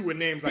of the two with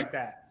names like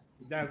that.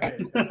 That's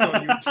it. That's all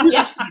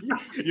Yeah.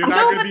 You're No,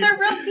 not but gonna be. they're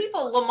real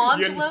people,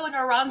 Lamangelo and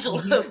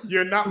Arangelo.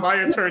 You're not my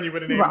attorney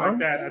with a name Wrong. like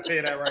that. I'll tell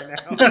you that right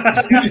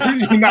now.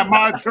 You're not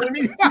my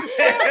attorney.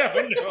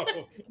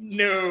 Hell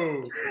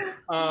no.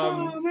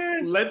 Oh,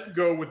 man. Let's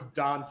go with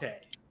Dante.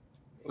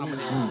 I'm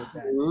gonna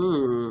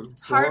go with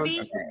that. Harvey,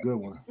 That's a good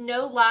one.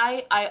 no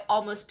lie, I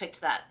almost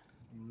picked that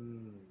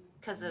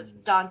because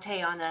of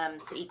Dante on the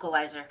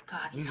Equalizer.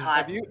 God, he's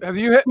hot. Have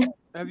you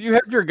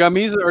had your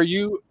gummies? Are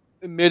you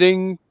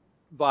emitting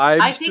vibes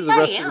I to think the I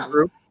rest of the am.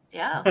 group?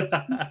 Yeah.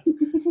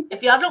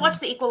 If you haven't watched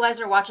the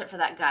Equalizer, watch it for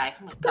that guy.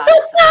 Oh my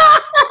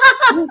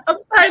God.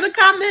 I'm sorry, the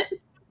comment.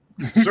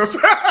 Just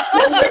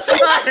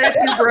I hate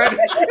you, Brett.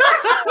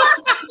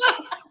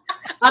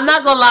 I'm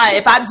not gonna lie.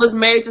 If I was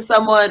married to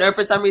someone, or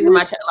for some reason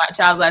my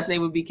child's last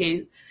name would be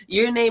Case,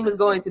 your name is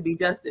going to be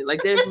Justin.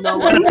 Like, there's no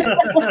way.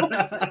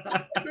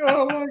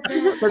 Oh my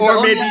God.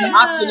 Or maybe the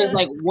option is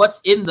like,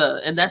 what's in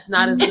the, and that's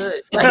not as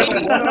good. Like,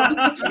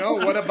 No,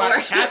 what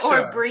about Catcher?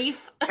 Or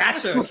brief.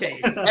 Catcher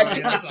case.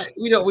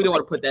 we don't want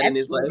to put that in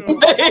his life.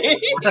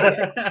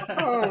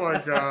 Oh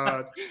my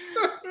God.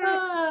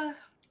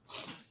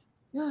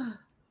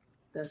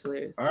 That's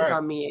hilarious. All It's right.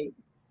 on me.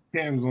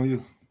 Cam's on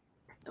you.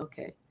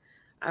 Okay,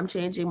 I'm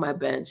changing my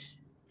bench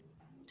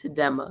to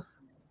Dema.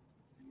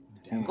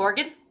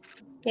 Gorgon?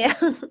 Yeah.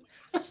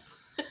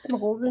 I'm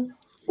holding.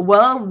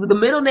 Well, the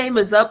middle name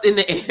is up in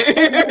the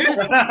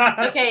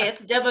air. Okay,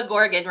 it's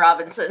Demogorgon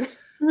Robinson.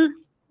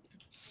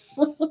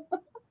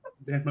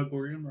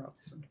 Demogorgon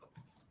Robinson.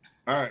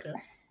 All right.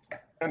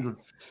 Andrew.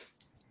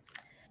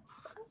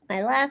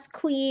 My last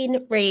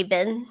queen,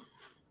 Raven.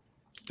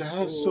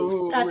 That's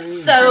so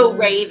That's so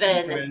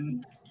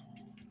Raven.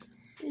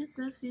 It's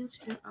a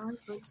future I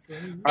foresee.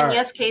 And All right.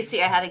 yes,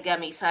 Casey, I had a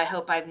gummy, so I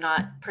hope I'm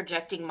not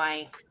projecting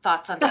my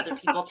thoughts onto other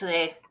people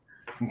today.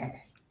 I'm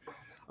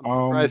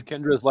surprised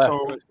Kendra's last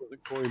so- choice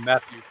wasn't Corey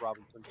Matthews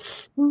Robinson.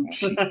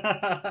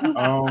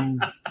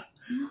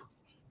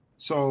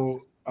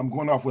 So I'm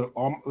going off with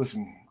all.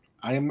 Listen,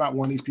 I am not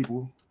one of these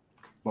people,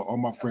 but all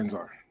my friends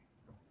are.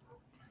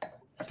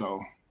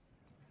 So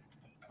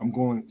I'm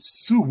going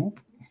Swoop.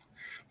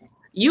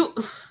 You.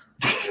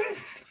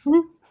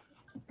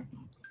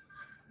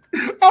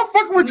 I'll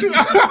fuck with you.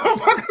 I'll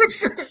fuck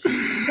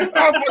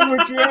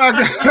with you.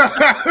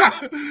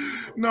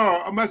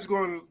 No, I'm actually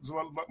going.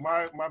 So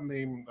my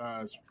name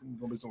is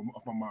going to be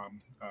off my mom.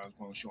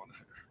 Going Shauna.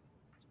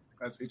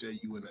 That's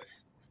H-A-U-N-A. There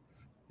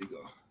you go.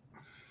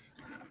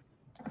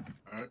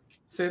 All right.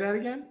 Say that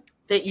again.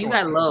 Say you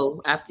got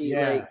low after you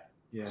like.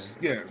 Yeah.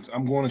 Yeah,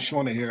 I'm going to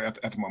Shauna here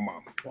after my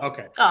mom.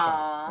 Okay.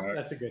 Aw. All right.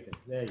 That's a good thing.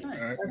 There you go. All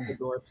right. That's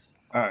adorable.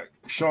 All right.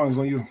 Sean's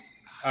on you.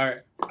 All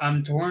right,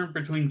 I'm torn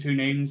between two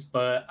names,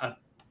 but I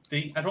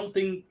don't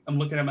think I'm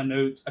looking at my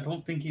notes. I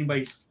don't think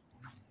anybody's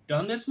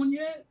done this one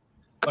yet,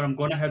 but I'm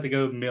going to have to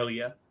go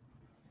Amelia.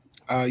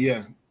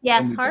 Yeah. Yeah,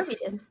 Emily Harvey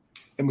did.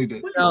 Emily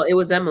did. No, it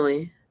was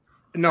Emily.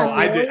 No,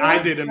 I did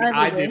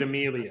Amelia?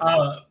 Amelia.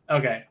 Oh,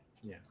 okay.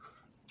 Yeah.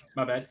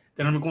 My bad.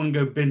 Then I'm going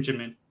to go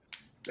Benjamin.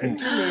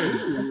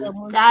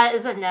 That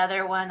is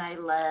another one I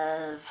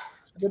love.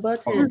 The Oh,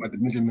 button. about the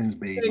Benjamin's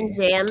baby.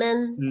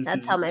 Benjamin.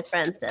 That's how my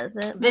friend says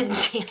it. Been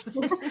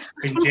jamming.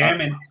 Been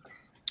jamming.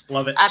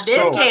 Love it. I've been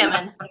So-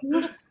 jamming.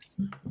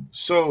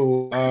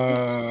 So,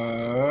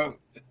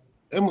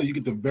 Emily, you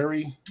get the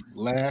very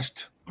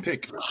last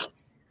pick.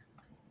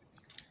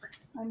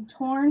 I'm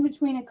torn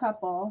between a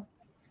couple,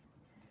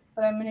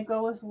 but I'm going to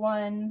go with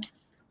one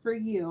for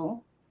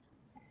you.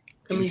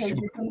 Because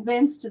you're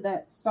convinced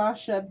that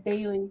Sasha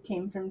Bailey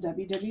came from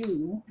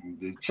WWE.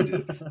 She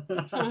did.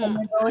 I'm going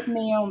to go with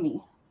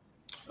Naomi.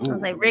 I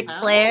was like, Ric Oh.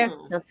 Flair.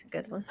 That's a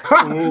good one.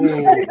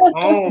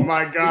 Oh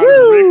my God.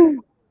 Rick.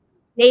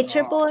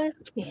 Nature Boy.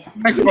 Yeah.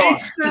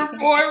 Nature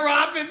Boy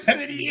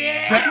Robinson.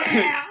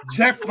 Yeah.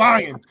 Jeff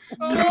Lyon.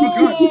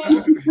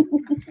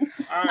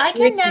 I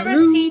can never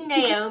see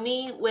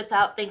Naomi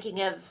without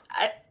thinking of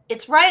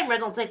it's Ryan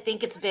Reynolds. I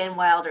think it's Van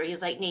Wilder.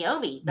 He's like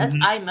Naomi. That's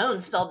I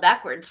moan spelled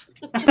backwards.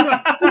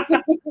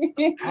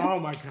 Oh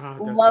my God.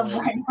 That's Love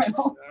right. Ryan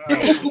Reynolds.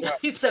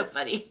 He's so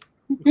funny.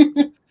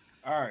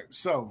 All right,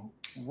 so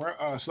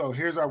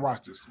here's our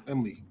rosters: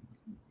 Emily,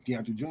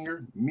 DeAndre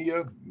Jr.,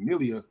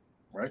 Melia,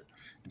 right?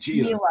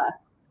 Gia,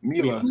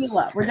 Mila.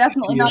 We're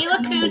definitely not. Mila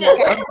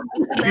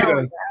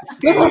Mila,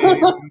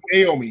 and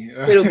Naomi.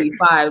 It'll be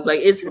 5. Like,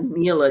 it's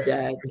Mila,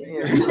 Dad.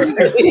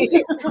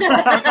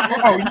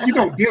 Oh, you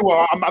know damn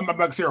well I'm not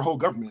going to say her whole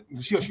government.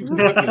 She's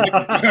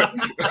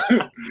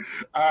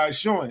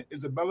Sean,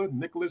 Isabella,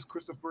 Nicholas,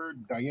 Christopher,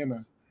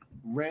 Diana,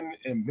 Ren,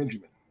 and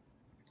Benjamin.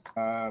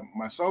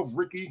 Myself,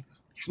 Ricky,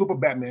 Chalupa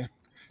Batman,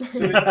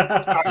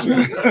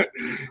 Sasha,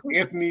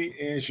 Anthony,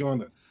 and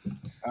Shauna.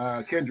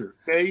 Kendra,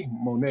 Faye,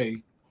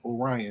 Monet,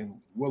 Orion,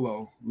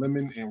 Willow,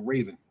 Lemon, and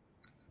Raven.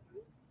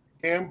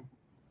 Cam,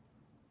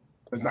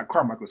 that's not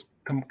Carmichael, it's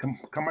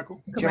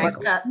Carmichael.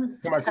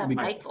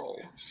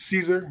 Michael.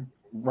 Caesar,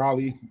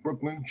 Raleigh,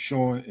 Brooklyn,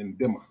 Sean, and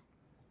Dema.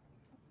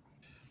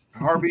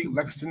 Harvey,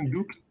 Lexington,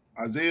 Duke,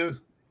 Isaiah,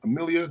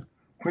 Amelia,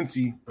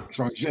 Quincy,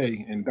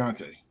 Tranjay, and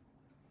Dante.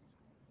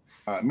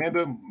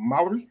 Amanda,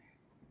 Mallory,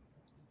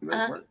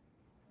 Uh-huh.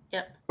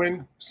 Yep.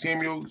 Quinn,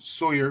 Samuel,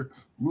 Sawyer,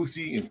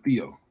 Lucy, and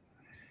Theo.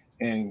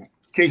 And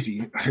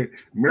Casey,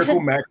 Miracle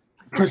Max,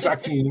 Prince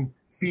Akeem,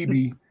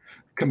 Phoebe,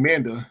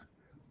 Commander,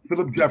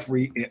 Philip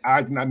Jeffrey, and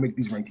I did not make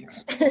these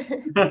rankings.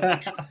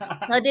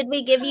 So did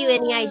we give you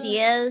any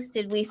ideas?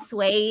 Did we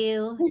sway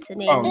you to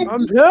name?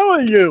 I'm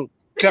telling you.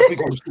 Definitely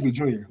going to Scooby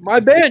Jr. My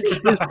bench is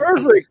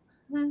perfect.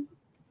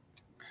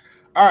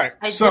 All right,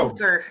 I so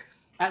concur.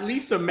 At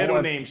least a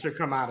middle name should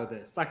come out of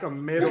this, like a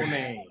middle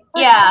name.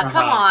 Yeah,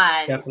 come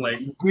on.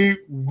 Definitely.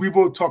 we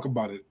will talk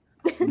about it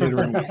later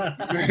on.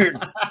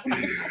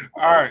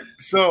 All right,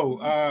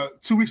 so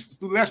 2 weeks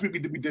last week we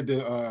did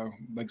the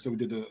like I said, we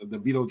did the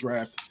veto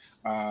draft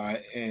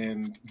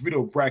and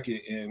veto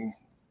bracket, and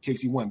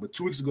Casey won. But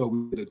 2 weeks ago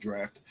we did a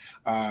draft.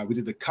 We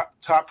did the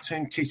top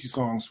 10 Casey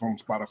songs from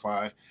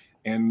Spotify,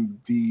 and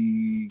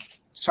the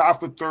tie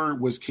for third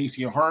was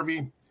Casey and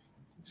Harvey.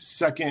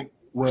 Second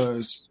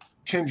was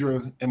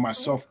Kendra and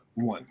myself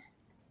won.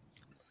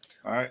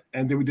 All right,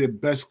 and then we did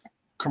best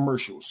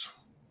commercials.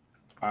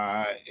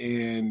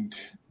 And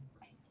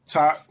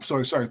third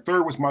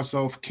was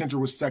myself. Kendra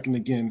was second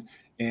again,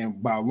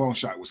 and by a long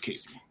shot was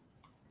Casey.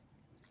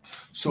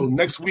 So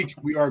next week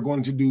we are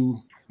going to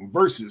do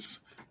verses,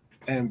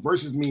 and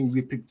verses mean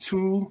we pick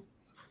two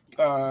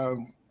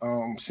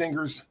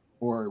singers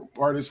or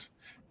artists.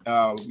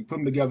 We put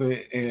them together,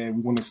 and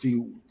we want to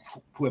see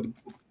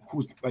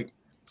who's like.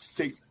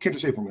 Kendra,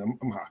 say for me.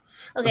 I'm high.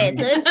 Okay,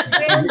 so in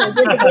Instagram, they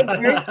did the big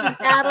versus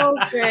battle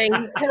during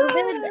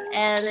COVID,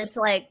 and it's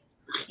like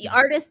the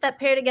artists that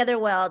pair together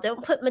well.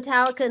 Don't put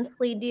Metallica and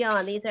Celine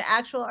Dion. These are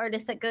actual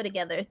artists that go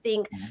together.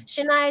 Think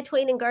Shania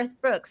Twain and Garth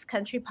Brooks,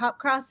 country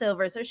pop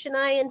crossovers, or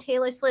Shania and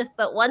Taylor Swift.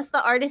 But once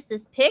the artist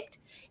is picked,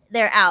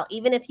 they're out,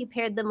 even if you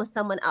paired them with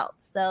someone else.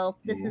 So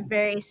this is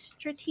very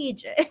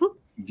strategic.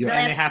 Yeah. And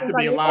they have to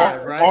be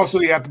alive, right? Also,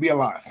 you have to be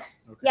alive.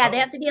 Okay. Yeah, they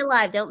have to be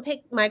alive. Don't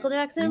pick Michael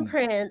Jackson and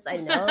Prince. I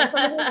know someone's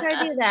going to try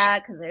to do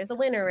that because there's a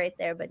winner right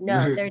there. But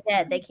no, they're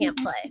dead. They can't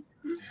play.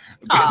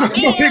 Oh,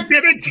 man.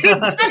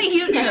 How do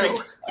you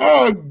know?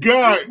 Oh,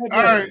 God.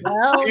 All right.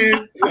 Well,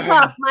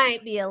 Tupac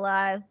might be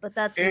alive, but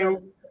that's and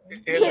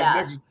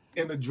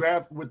the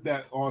draft with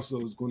that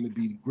also is going to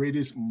be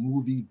greatest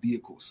movie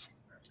vehicles.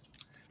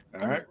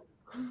 All right.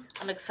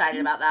 I'm excited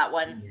about that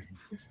one.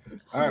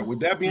 All right. With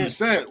that being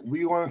said,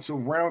 we want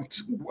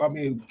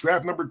to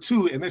draft number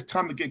 2, and it's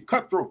time to get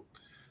cutthroat.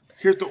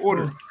 Here's the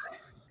order: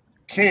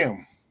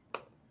 Cam,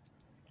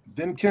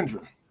 then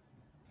Kendra,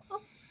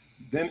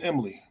 then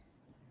Emily,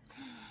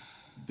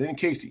 then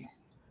Casey,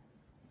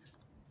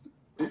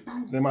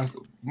 then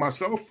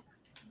myself,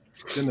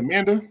 then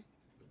Amanda,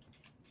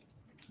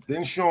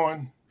 then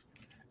Sean,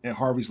 and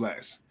Harvey's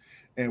last.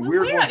 And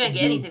we're not going to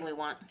get anything we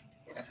want.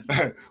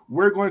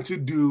 We're going to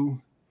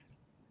do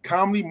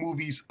comedy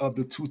movies of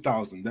the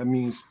 2000s. That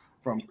means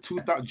from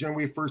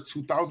January 1st,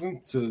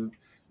 2000 to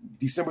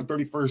December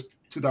 31st,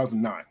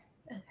 2009.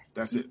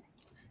 That's it.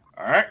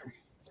 All right.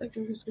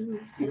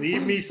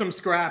 Leave me some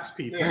scraps,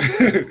 people.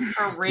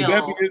 For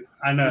real.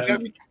 I know.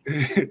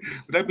 With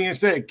that being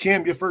said,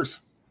 Cam, you're first.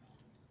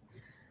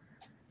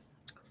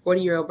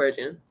 40-year-old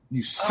virgin.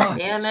 You suck.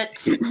 Damn it.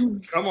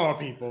 Come on,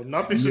 people.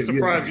 Nothing should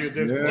surprise you at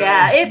this point.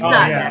 Yeah, it's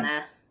not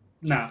gonna.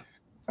 No.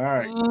 All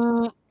right.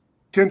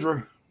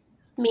 Kendra.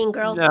 Mean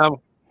Girls.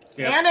 No.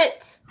 Damn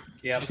it.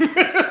 Yep.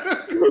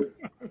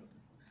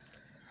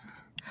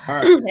 All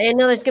right. I didn't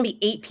know there's going to be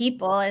 8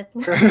 people. All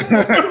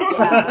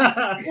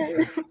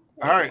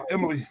right,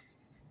 Emily.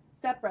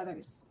 Step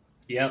Brothers.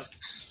 Yep.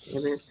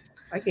 Damn it.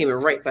 I can't even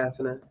write fast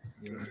enough.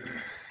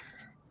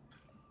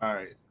 All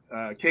right.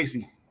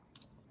 Casey.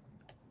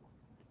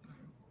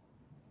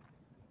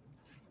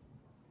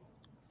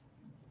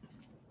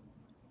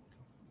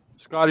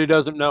 Scotty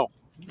doesn't know.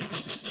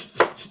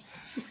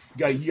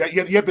 You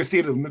have to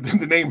say the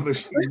name of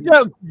the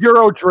Yeah,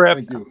 Euro trip.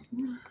 Thank you.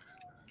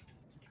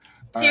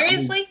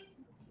 Seriously?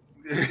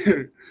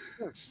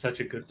 Such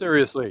a good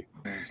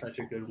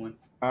one.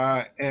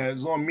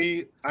 As on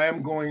me, I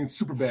am going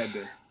super bad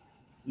there.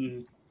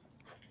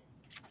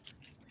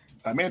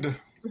 Amanda.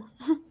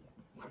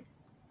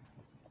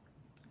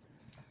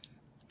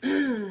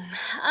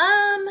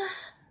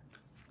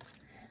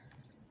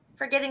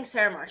 Forgetting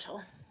Sarah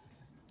Marshall.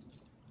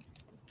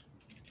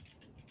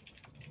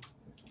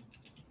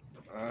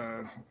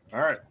 All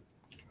right.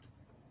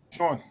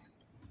 Sean.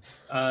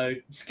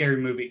 Scary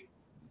Movie.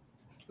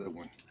 Good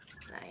one.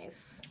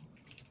 Nice.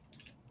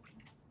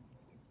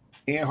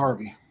 And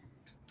Harvey.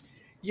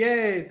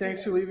 Yay,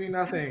 thanks for leaving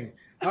nothing.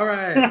 All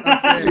right.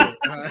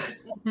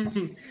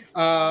 Okay.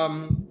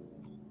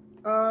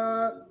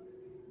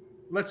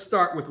 Let's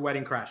start with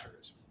Wedding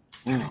Crashers.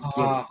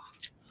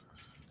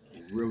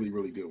 Really,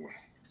 really good one.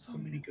 So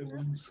many good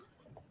ones.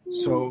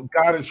 So,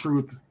 God and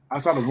Truth,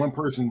 outside of one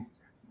person,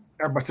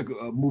 everybody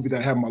took a movie that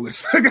I have on my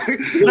list.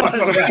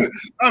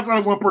 outside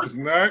of one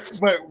person, all right?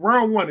 But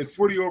round 1 is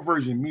 40-year-old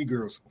virgin, Mean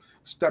Girls,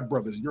 Step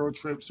Brothers, Euro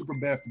Trip,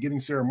 Superbad, Forgetting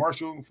Sarah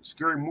Marshall,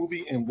 Scary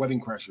Movie, and Wedding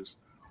Crashers.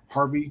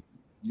 Harvey,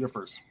 you're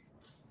first.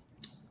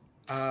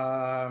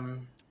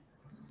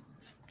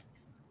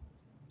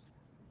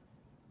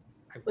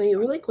 Wait,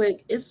 really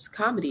quick. It's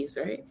comedies,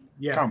 right?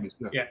 Yeah. Comedies.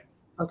 Yeah.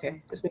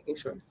 Okay, just making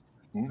sure.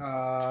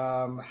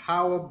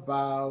 How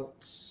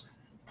about?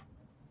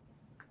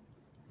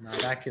 Now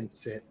that can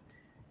sit.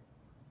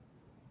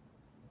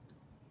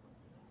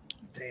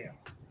 Damn.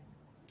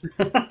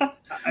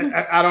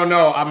 I don't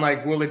know. I'm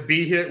like, will it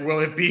be here? Will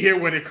it be here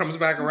when it comes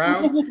back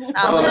around? It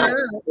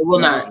will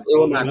not. It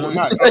will not.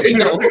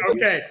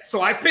 Okay,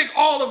 so I pick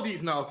all of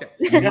these. No, okay.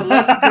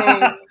 Let's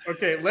go.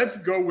 Okay, let's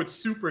go with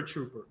Super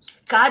Troopers.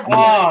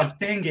 God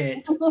dang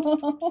it.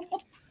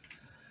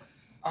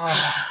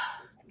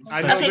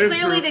 Okay,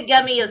 clearly the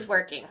gummy is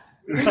working.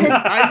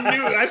 I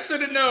knew. I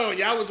should have known.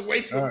 Y'all was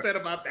way too upset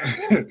about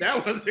that.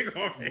 That wasn't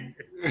going.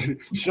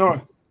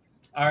 Sean.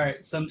 All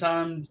right.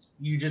 Sometimes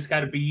you just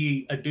got to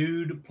be a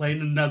dude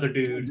playing another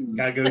dude.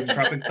 Got to go to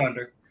Tropic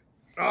Thunder.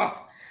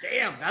 Oh,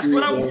 damn. That's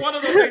what I was. One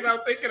of those things I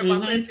was thinking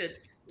about thinking.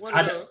 One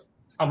of those.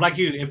 I'm like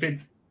you. If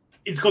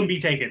it's going to be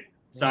taken,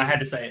 so I had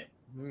to say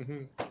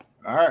it.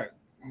 All right,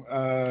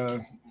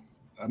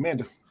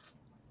 Amanda.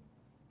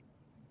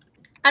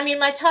 I mean,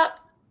 my top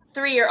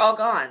 3 are all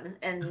gone,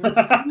 and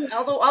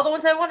all the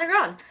ones I want are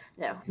gone.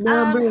 No.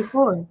 Number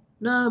 4.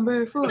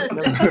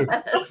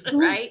 That's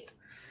right.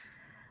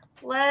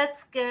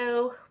 Let's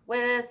go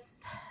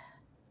with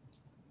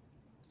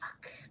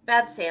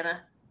Bad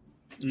Santa.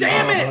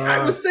 Damn it! I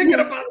was thinking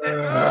about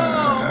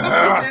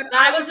that.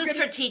 That was a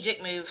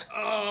strategic move.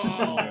 Oh,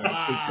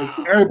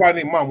 wow.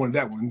 Everybody named Mom wanted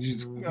that one.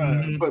 Just,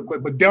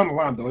 but down the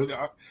line though.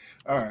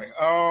 All right.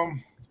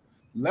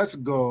 Let's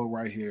go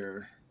right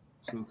here.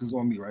 So it's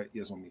on me, right?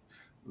 Yes, on me.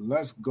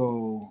 Let's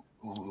go.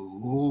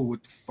 Oh,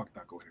 what the fuck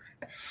did I go here?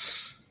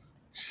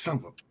 Son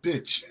of a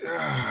bitch.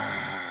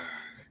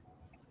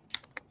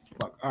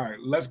 Fuck. All right,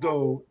 let's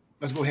go.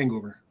 Let's go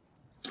Hangover.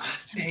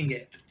 Dang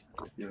it.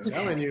 I'm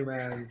telling you,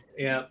 man.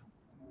 Yeah.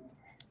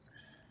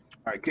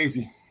 All right,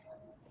 Casey.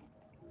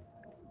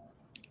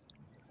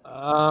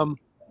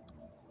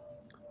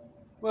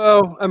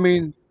 Well, I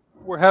mean,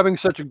 we're having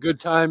such a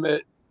good time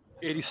at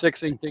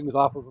 86ing things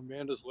off of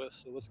Amanda's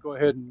list, so let's go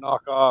ahead and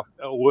knock off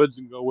Elle Woods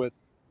and go with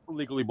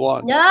Legally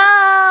Blonde. No.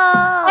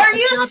 Are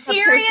you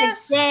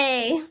serious?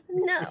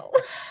 No.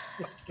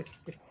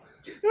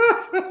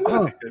 That's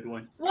a good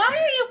one. Why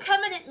are you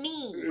coming at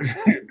me?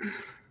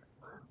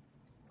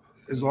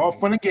 It's all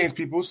fun and games,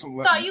 people.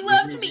 So Thought you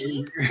loved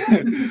me.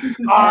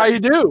 I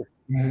do.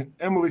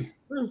 Emily.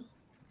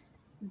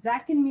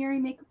 Zach and Miri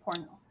make a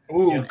porno.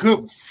 Oh,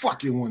 good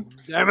fucking one.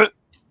 Damn it.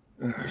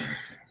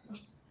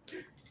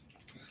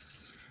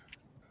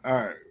 All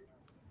right.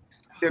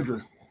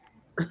 Kendra.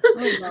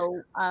 We'll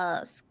go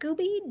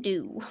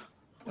Scooby-Doo.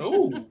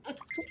 Oh.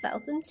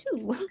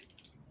 2002.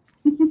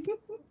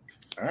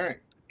 All right.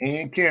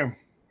 And Cam.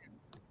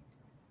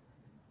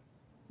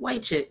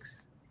 White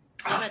Chicks.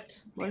 Damn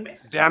it.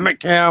 Damn it,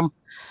 Cam.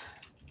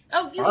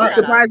 Oh, you All right.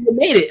 shut up. Surprised you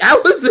made it. I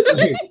was.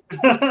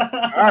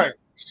 All right.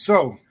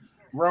 So,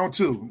 round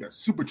 2. We got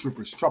Super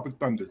Troopers, Tropic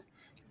Thunder,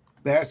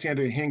 Bad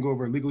Santa,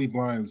 Hangover, Legally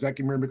Blind, Zack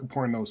and Mary Make a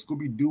Porno,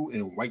 Scooby-Doo,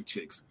 and White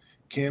Chicks.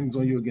 Cam's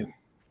on you again.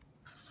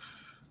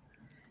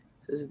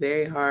 It's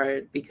very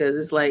hard because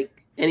it's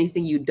like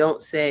anything you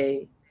don't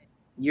say,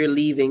 you're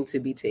leaving to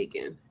be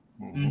taken.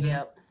 Mm-hmm.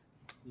 Yep.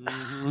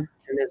 Mm-hmm.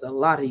 And there's a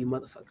lot of you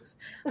motherfuckers.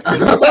 I'm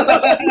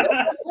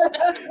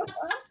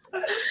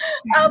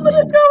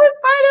gonna go with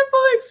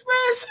Pineapple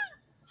Express.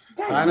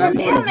 God Damn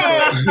it.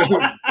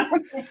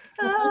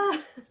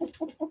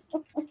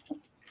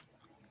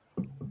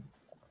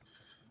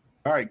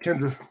 All right,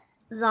 Kendra.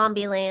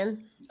 Zombieland.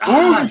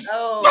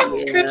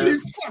 Oh, Kendra,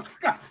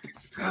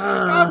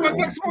 my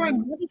next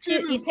one. You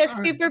took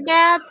Super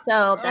Bad,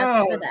 so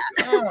that's for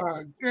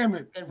that. Damn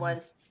it. good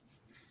one.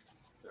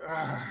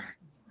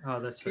 Oh,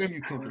 that's Damn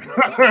you,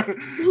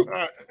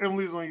 Kendra.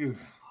 Emily's on you.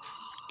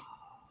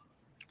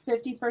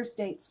 51st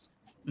Dates.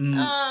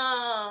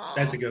 Oh.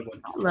 That's a good one.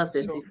 I love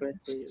 50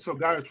 First Dates. So,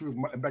 God, the truth,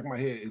 in the back of my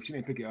head, if she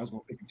didn't pick it, I was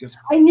going to pick it just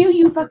I knew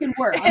you fucking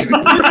were.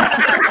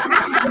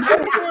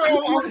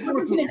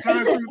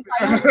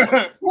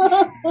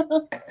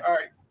 All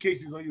right,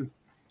 Casey's on you.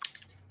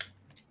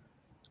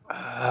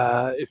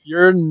 If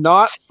you're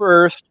not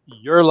first,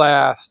 you're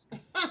last.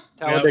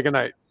 Talladega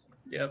Nights.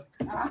 Yep.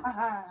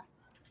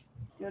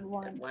 Good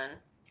one. Good one.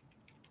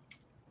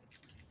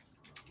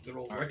 Good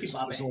old All right, Ricky it's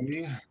Bobby. on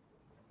me.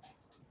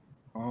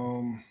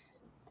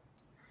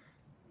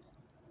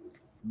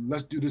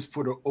 Let's do this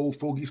for the old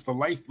fogies for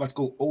life. Let's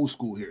go old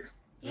school here.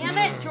 Damn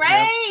it,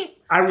 Dre!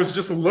 I was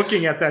just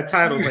looking at that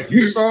title. Like,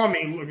 you saw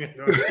me looking at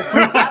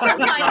That was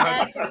my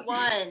next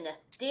one.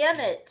 Damn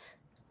it.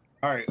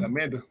 All right,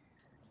 Amanda.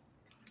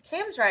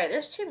 Cam's right.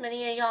 There's too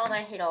many of y'all, and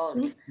I hate all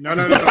of you. No.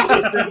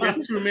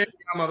 There's too many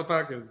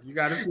motherfuckers. You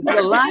got to see.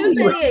 A lot Too of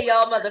you. many of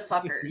y'all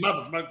motherfuckers.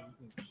 Motherfucker.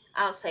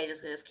 I don't say it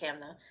as good as Cam,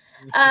 though.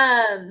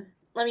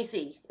 Let me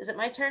see. Is it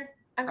my turn?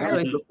 I'm I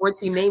ready. wait for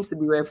 14 names to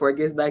be read before it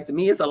gets back to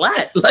me. It's a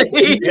lot. Like,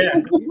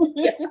 Yeah.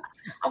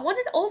 I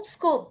wanted old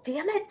school.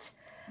 Damn it.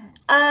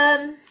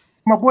 My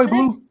boy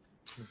Blue.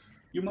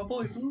 You my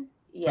boy, Blue.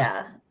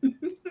 Yeah.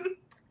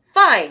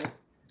 Fine.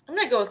 I'm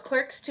gonna go with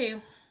Clerks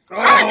 2. Oh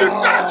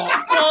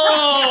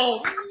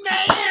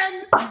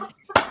man!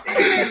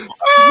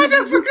 Oh,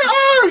 that's a good.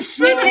 Oh You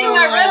shit! take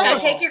my rook, I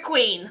take your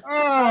queen.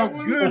 Oh,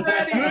 was good,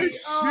 ready. good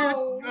shit.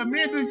 Oh,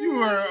 Amanda,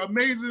 you are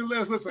amazing.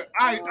 Listen,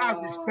 I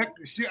respect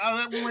the shit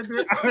out of that one right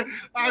there.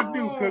 I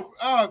do, because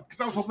I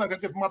was hoping I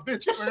could get my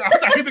bitch.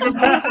 I think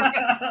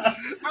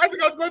I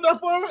was going there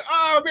for it.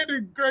 Oh, man, a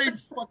great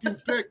fucking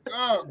pick.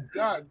 Oh,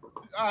 God.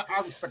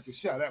 I respect the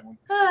shit out of that one.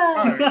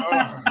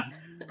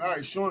 All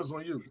right, Sean, is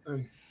on you.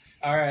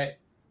 All right.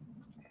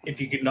 If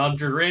you can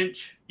dodge a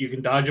wrench, you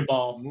can dodge a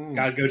ball.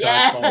 Gotta go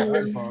Yes.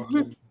 dodge ball.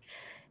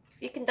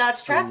 You can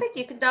dodge traffic,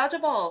 you can dodge a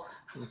ball.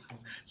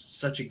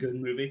 Such a good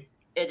movie.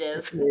 It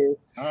is.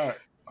 All right,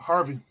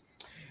 Harvey.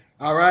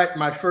 All right,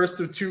 my first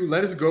of two.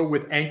 Let us go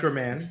with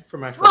Anchorman for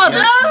my first.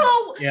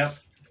 Oh, no! Yep.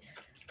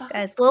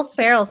 Guys, Will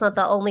Ferrell's not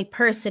the only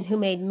person who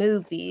made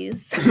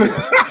movies.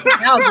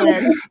 That was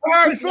good. All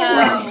right, so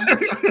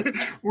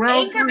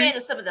round three. Anchorman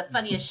is some of the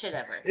funniest shit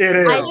ever. It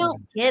is. I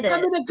don't get it.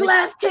 I'm in a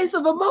glass case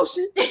of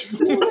emotion. Why'd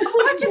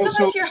you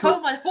feel like you're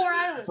home on Whore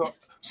Island?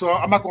 So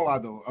I'm not gonna lie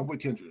though, I'm with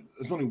Kendra.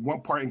 There's only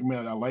one part in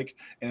Anchorman that I like,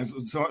 and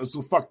it's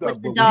so fucked up.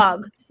 With the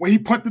dog. When he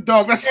punt the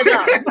dog, that's The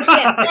dog.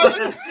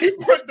 he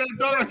punt that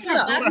dog. That's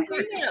just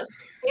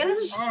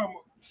Spanish?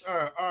 all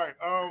right.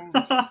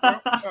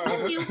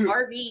 Thank you,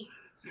 Harvey.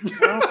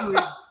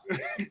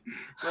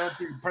 Round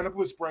three.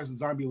 Pineapple Express,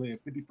 Zombieland,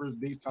 51st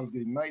Dates,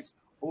 Talladega Nights,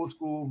 Old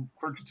School,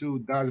 Quirky 2,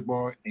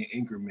 Dodgeball, and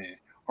Anchorman.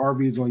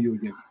 Harvey is on you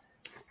again.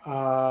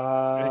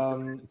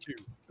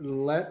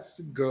 Let's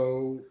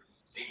go.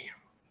 Damn.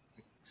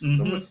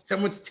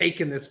 Someone's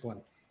taking this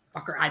one.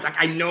 Fucker,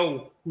 I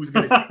know who's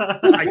gonna take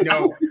it. I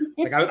know.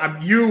 Like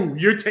I'm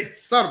you're taking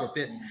son of a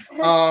bitch.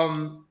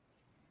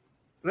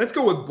 Let's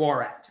go with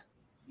Borat.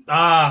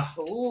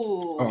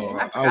 Ooh,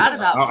 I forgot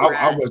about Borat.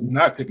 I was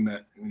not taking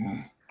that.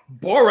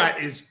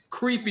 Borat is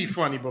creepy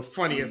funny, but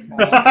funny as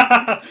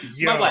all.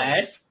 Yo,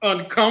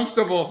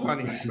 uncomfortable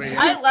funny.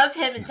 I love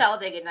him in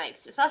Talladega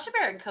Nights. Sacha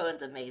Baron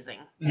Cohen's amazing.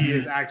 He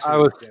is actually. I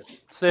was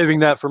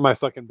saving that for my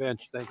fucking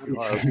bench. Thank you,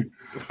 Harvey.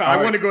 I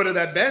want to go to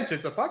that bench.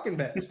 It's a fucking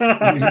bench.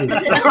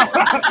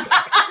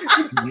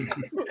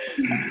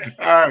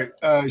 All right,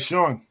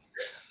 Sean.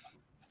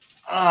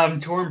 I'm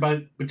torn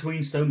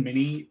between so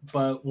many,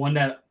 but one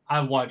that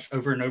I watched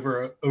over and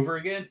over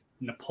again,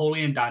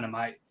 Napoleon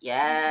Dynamite.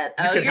 Yeah.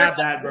 You can have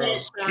that, bro.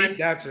 Keep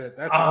that shit.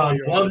 That's I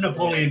love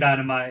Napoleon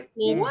Dynamite.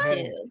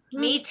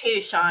 Me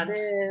too, Sean.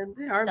 I'm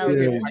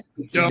Harvey.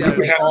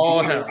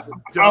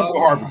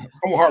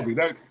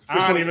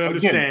 I don't even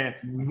understand.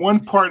 One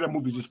part of that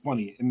movie is just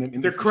funny, and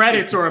then the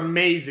credits are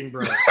amazing,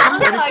 bro. Oh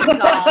my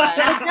god!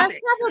 It does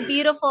have a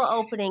beautiful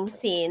opening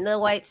scene. The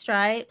white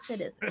stripes. It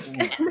is.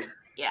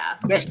 Yeah,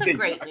 that's it's a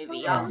great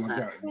movie.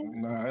 Also.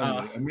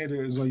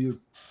 Amanda is on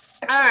you.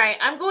 All right,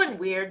 I'm going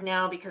weird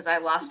now because I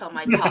lost all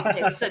my top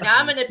picks. So now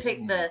I'm going to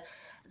pick the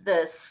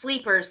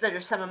sleepers that are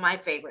some of my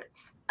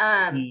favorites.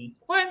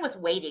 Going with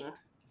Waiting.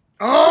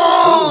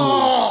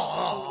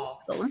 Oh,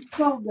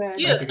 so good.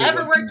 You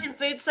ever worked in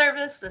food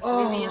service? This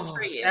movie is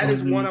for you. That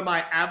is one of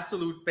my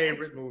absolute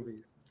favorite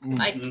movies. All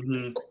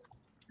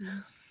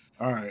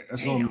right,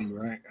 that's on me,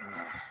 right?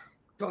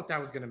 Thought that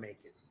was gonna make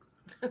it.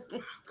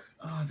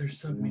 Oh, there's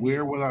so many.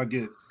 Where will I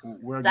get?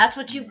 That's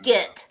what you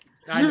get.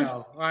 I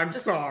know. I'm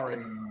sorry.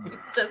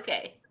 It's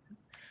okay.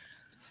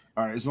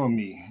 All right, it's on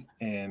me,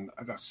 and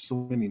I got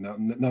so many now.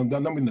 Now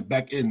I'm in the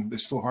back end.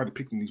 It's so hard to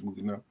pick in these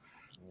movies now.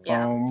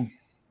 Yeah.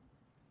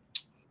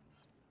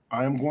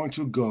 I am going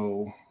to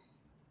go.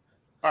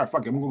 All right,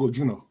 fuck it. I'm gonna go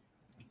Juno.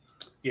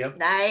 Yep.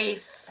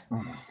 Nice.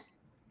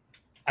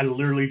 I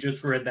literally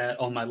just read that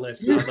on my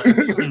list. I was like,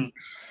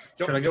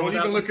 don't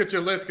even look at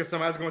your list because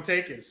somebody's gonna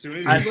take it as soon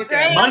as you look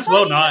at it. Might as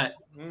well not.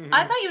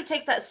 I thought you would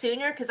take that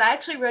sooner because I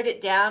actually wrote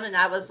it down and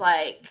I was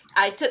like,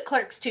 I took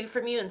Clerks 2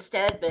 from you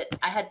instead, but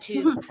I had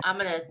two. I'm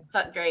gonna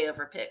fuck Dre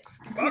over picks.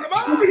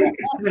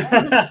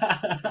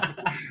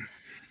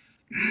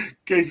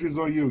 Casey's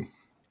on you.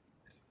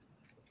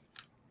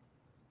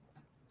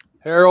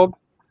 Harold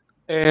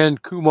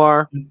and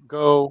Kumar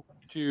go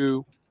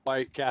to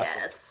White Castle.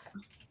 Yes.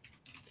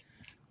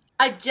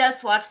 I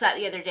just watched that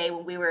the other day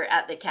when we were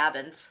at the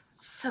cabins.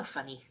 So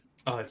funny.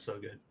 Oh, it's so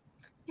good.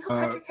 Yo,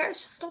 Patrick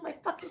Harris just stole my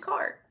fucking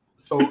car.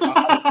 So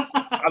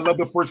I love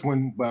the first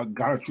one, but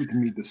God truth to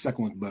me, the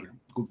second one's better.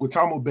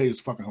 Guantanamo Bay is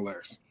fucking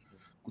hilarious.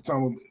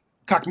 Guantanamo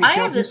Cockney I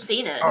haven't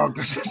seen it. Oh,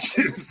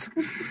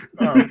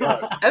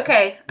 God.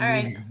 Okay, all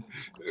right.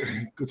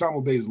 Guantanamo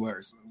Bay is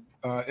hilarious.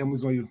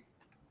 Emily's on you.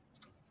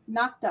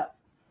 Knocked Up.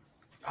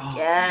 Oh,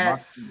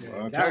 yes.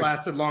 Okay. That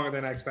lasted longer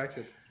than I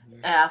expected.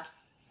 Yeah.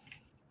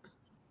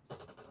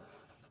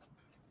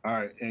 All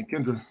right, and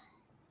Kendra.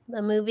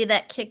 The movie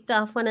that kicked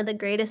off one of the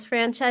greatest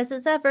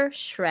franchises ever,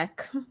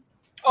 Shrek.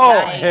 Oh,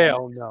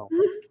 hell no.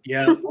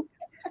 Yeah. Hell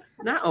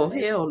no.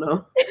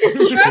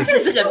 Shrek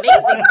is an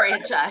amazing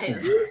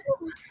franchise.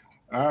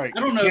 All right. I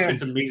don't know if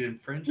it's an amazing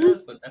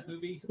franchise, but that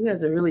movie. You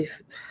guys are really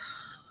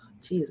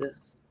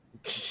Jesus.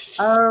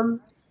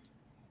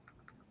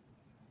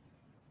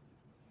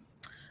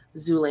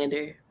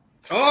 Zoolander.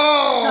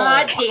 Oh,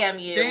 God damn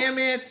you. Damn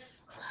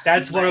it.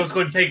 That's what I was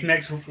going to take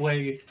next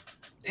way.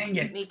 Dang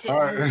it. Me too. All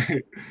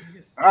right.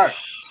 All right.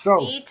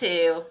 So Me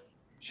too.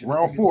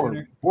 round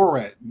 4,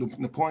 Borat,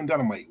 Napoleon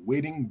Dynamite,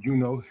 Waiting,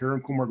 Juno,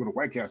 Harold Kumar go to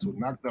White Castle,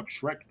 Knocked Up,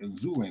 Shrek, and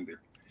Zoolander.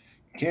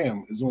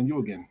 Cam is on you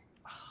again.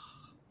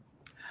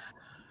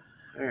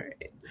 All right.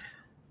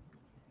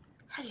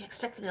 How do you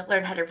expect them to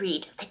learn how to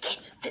read if they can't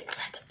even fit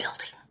inside the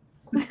building?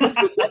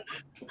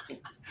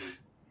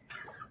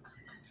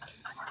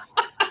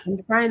 I'm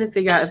trying to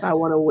figure out if I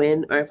want to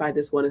win or if I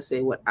just want to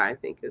say what I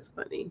think is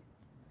funny.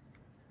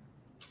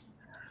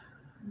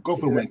 Go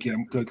for the win,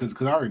 Cam, because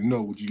I already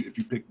know what you if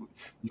you pick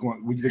you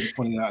want what you think is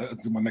funny.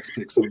 It's my next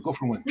pick, so go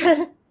for the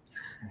win.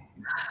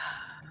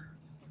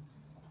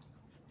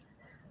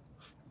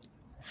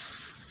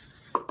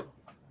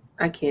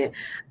 I can't.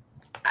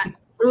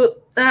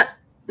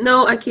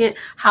 No, I can't.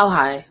 How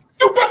high?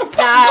 Go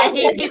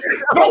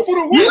for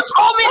the win. You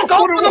told me to go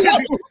for the win.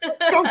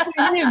 Go for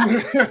the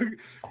win.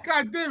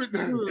 God damn it. I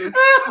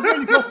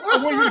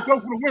want you to go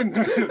for the win.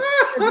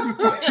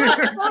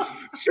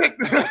 Shit.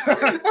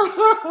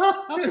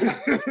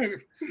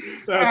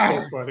 That's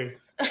so funny.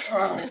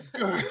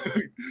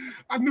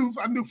 I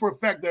knew for a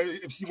fact that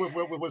if she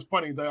was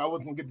funny, that I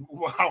wasn't gonna get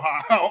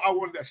how I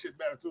wanted that shit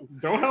better too.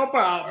 Don't help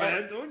out,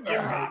 man. Don't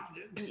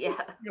give Yeah.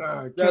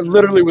 That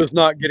literally was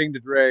not getting to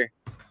Dre.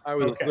 I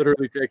was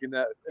literally taking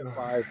that at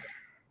 5.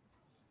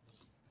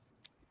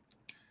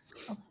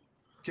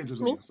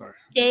 Kendra's Me? on, sorry.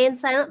 Jay and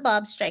Silent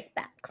Bob Strike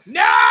Back.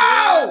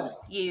 No!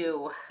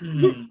 You.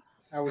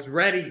 I was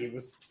ready. It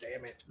was,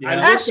 damn it. Yeah.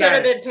 That should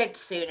have been picked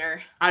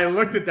sooner. I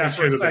looked at that It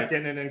for a should've been.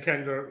 second, and then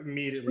Kendra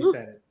immediately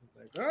said it. It's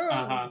like,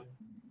 oh.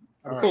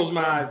 I closed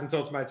my eyes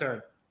until it's my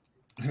turn.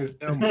 Since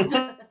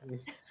I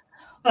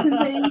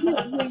didn't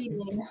get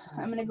Waiting,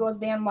 I'm going to go with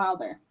Van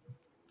Wilder.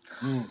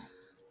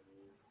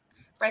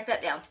 Write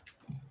that down.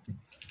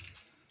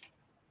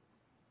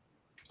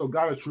 So,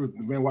 God is truth.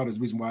 Van Wilder's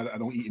the reason why I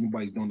don't eat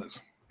anybody's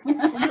donuts.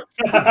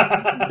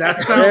 That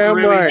sounds Damn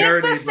really right.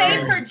 dirty, It's the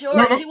same bro. for George.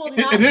 No, He will it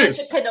not get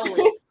is. the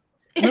cannoli.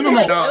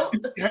 No.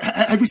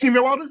 Have you seen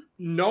Van Wilder?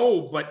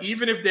 No, but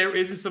even if there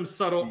isn't some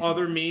subtle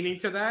other meaning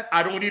to that,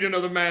 I don't eat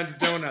another man's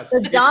donuts. The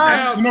It dog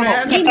sounds, No.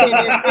 man. demon is in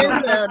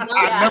the dog.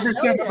 I never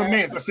said other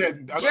man's. I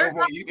said I Jerk don't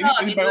want to eat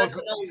off, anybody else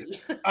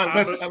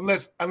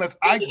cannoli. unless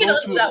I You can go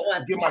only do that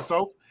once. to get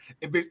myself.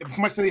 If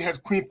somebody says it has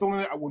cream filling in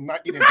it, I will not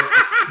eat it.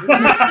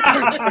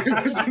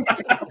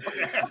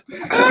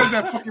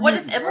 What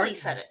if Emily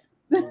said it?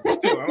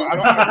 I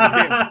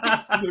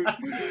don't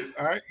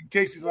all right,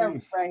 Casey's on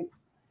you. Right.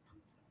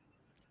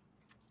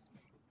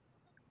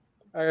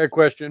 I got a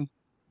question.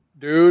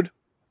 Dude,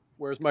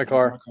 where's my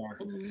car?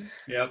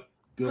 Yep.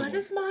 Good What one.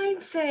 does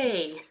mine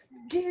say?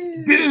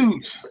 Dude.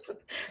 What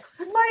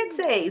does mine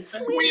say?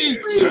 Sweet.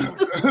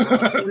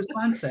 What does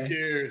mine say?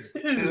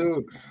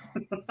 Dude.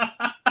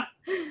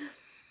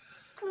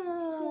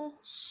 Oh.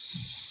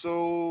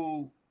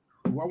 So,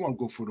 do I want to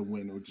go for the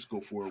win or just go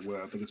for it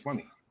where I think it's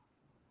funny?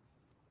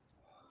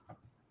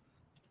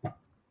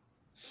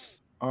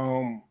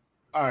 All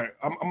right,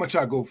 I'm gonna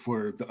try to go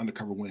for the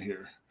undercover win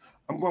here.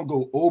 I'm gonna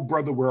go, "Oh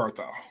Brother, Where Art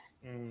Thou?"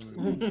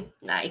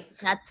 Nice.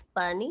 That's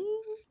funny.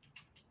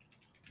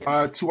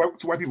 Two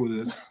white people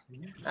did.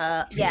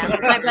 Yeah,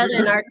 my brother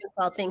in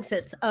Arkansas thinks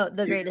it's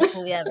the greatest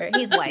movie ever.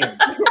 He's white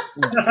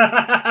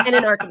and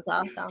in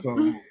Arkansas, so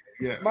So,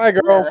 yeah. My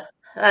girl.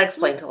 That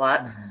explains a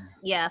lot.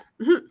 yeah.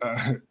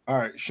 All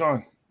right,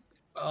 Sean.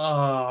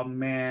 Oh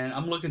man,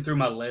 I'm looking through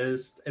my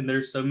list, and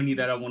there's so many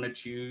that I want to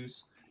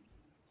choose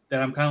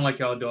that I'm kind of like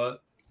y'all do it.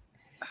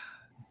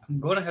 I'm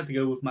going to have to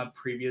go with my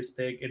previous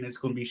pick, and it's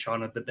going to be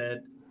Shaun of the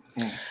Dead.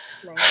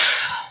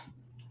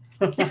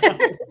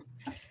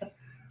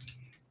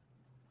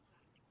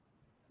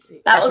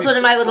 That was one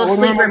of my little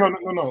sleeper.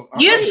 No.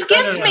 You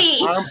skipped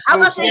me. I'm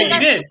not sorry. saying You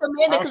did.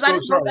 Amanda because I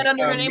just wrote that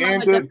under her name. I was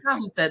like, Amanda- that's not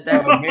who said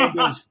that.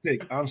 Amanda's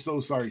pick. I'm so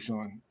sorry,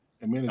 Sean.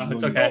 Amanda's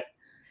It's on you. okay.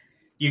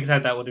 You can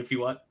have that one if you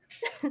want.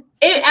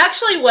 It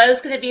actually was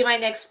going to be my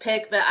next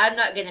pick, but I'm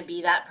not going to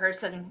be that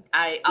person.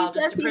 He I'll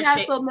says just he appreciate.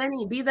 has so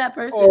many. Be that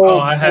person. Oh,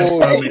 I have so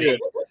many.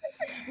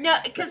 No,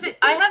 because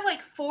I have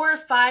like 4 or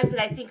 5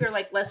 that I think are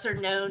like lesser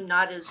known,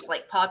 not as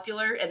like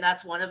popular, and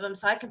that's one of them.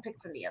 So I can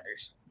pick from the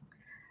others.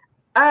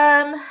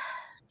 I'm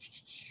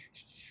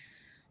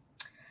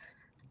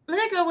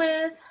gonna go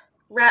with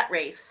Rat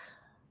Race.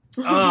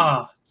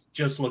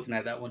 Just looking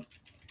at that one.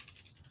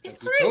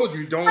 It's I told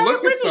you, don't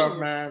look at stuff,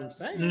 man. I'm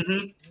saying.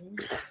 Mm-hmm.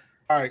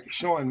 All right,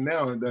 Sean.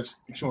 Now that's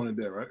Sean of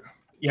the Dead, right?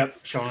 Yep,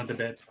 Shaun of the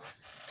Dead.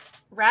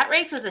 Rat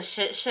Race is a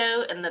shit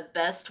show in the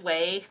best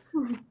way.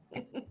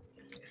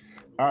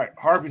 All right,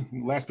 Harvey.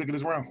 Last pick of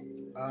this round.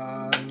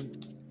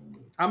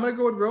 I'm gonna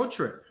go with Road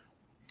Trip.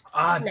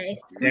 Nice.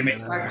 Damn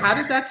it. Like, how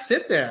did that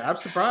sit there? I'm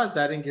surprised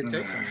I didn't get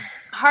taken.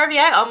 Harvey,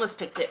 I almost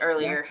picked it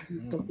earlier.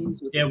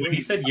 Yeah, when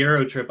you said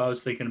Euro Trip, I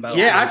was thinking about.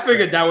 Yeah, I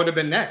figured that would have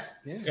been next.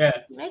 Yeah.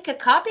 Make a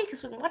copy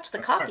because we can watch the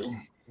copy.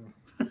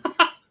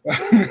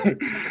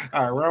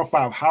 All right, round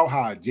 5. How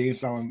High? Jay and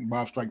Silent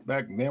Bob Strike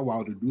Back. Man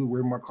Wilder. Dude,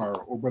 Where My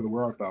Car? Oh Brother,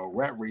 Where Art Thou?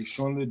 Rat Race.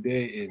 Shaun of the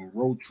Dead and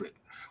Road Trip.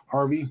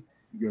 Harvey,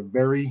 your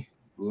very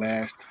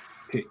last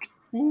pick.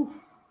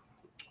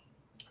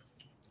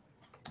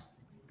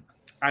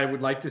 I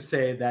would like to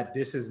say that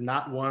this is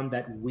not one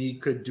that we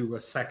could do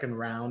a second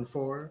round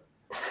for.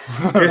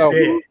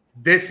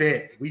 This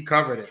it. We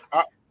covered it.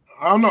 I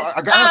don't know.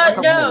 I got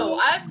no,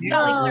 I've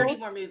got like 30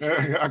 more movies. Do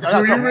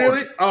you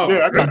really? Oh,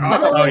 yeah, I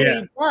got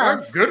yeah.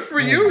 Oh, good for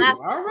you. That's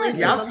All right.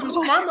 Y'all some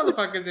smart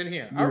motherfuckers in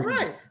here. All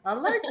right. I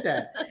like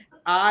that.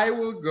 I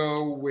will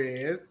go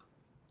with.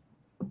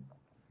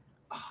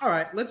 All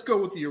right. Let's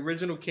go with the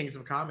original Kings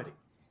of Comedy.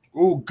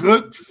 Oh,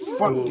 good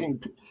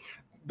fucking.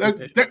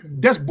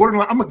 That's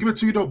borderline. I'm gonna give it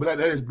to you though, but that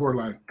is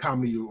borderline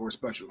comedy or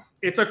special.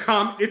 It's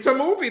a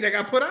movie that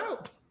got put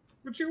out.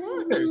 What you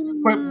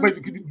want?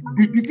 But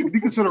do you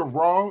consider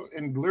Raw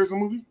and Delirious a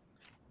movie?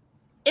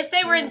 If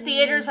they were in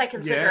theaters, I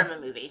consider them a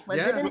movie. Was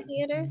it in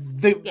theaters?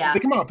 They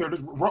come out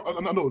theaters.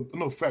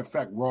 No,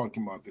 fact, Raw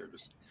came out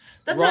theaters.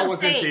 That's Raw what I'm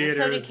saying. And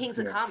so did Kings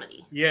of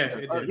Comedy. Yeah,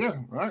 it did. Yeah,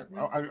 right.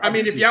 I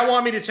mean, if y'all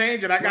want me to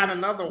change it, I got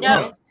another one.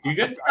 No, you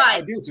good?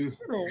 I do too.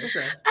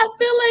 Okay. I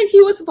feel like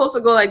he was supposed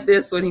to go like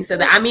this when he said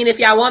that. I mean, if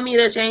y'all want me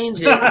to change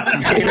it,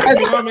 if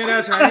you want me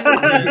to change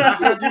it, I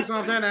could do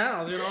something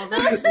else. You know what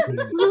I'm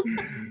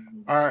saying?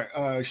 All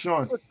right,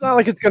 Sean. It's not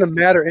like it's going to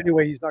matter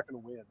anyway. He's not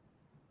going to win.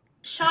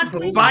 Sean,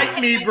 please. Bite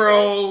me,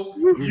 bro.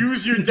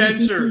 Use your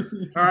dentures.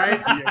 All right?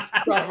 You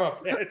son of a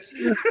bitch.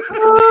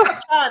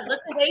 Sean, look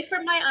away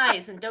from my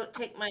eyes and don't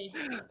take my.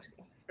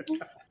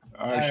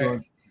 All right,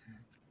 Sean.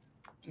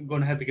 I'm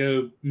going to have to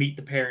go Meet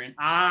the Parents.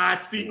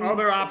 It's the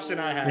other option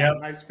I had. Yep.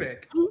 Nice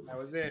pick. That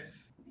was it.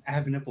 I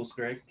have nipples,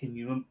 Greg. Can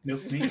you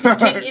milk me?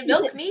 Can you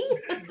milk me?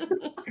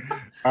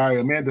 All right,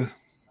 Amanda.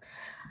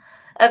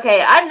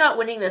 Okay, I'm not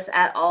winning this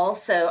at all,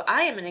 so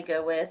I am going to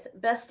go with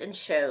Best in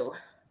Show.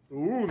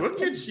 Ooh, look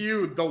at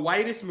you. The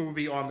whitest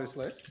movie on this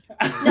list.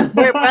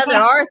 Where Brother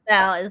Art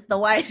Thou is the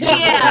white.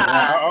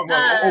 Yeah.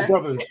 Oh,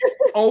 brother.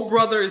 Old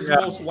Brother is the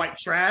most white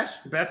trash.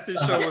 Best in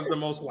Show is the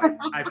most white,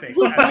 I think.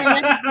 I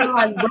just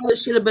realized Brother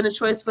should have been a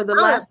choice for the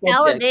last subject.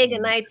 Talladega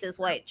Nights is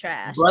white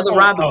trash. Brother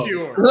Robinson.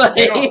 Pure.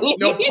 Like-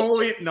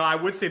 Napoleon. No, I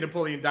would say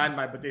Napoleon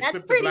Dynamite, but they That's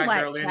slipped the pretty black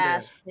white girl in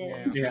trash.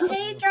 there. Yeah. Yeah.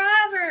 Hey,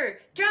 driver,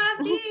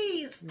 drive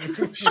these.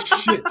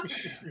 Shit.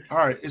 All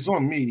right, it's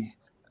on me,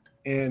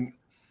 and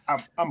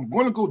I'm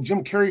going to go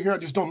Jim Carrey here. I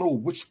just don't know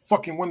which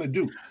fucking one to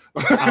do.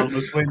 I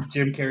almost went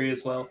Jim Carrey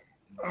as well.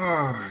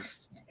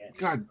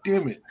 God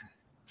damn it!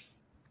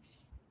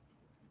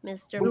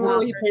 Mr. He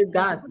Robert. plays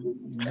God.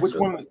 Which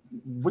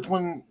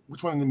one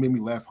made me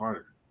laugh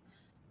harder?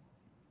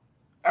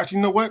 Actually,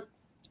 you know what?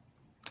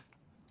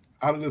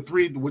 Out of the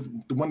three, the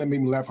one that made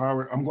me laugh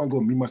harder, I'm going to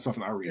go Me, Myself,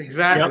 and Irene.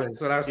 Exactly. Yep.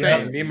 That's what I was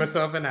saying. Yep. Me,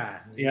 myself, and I.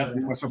 Yeah.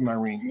 Me, Myself, and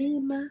Irene. Me,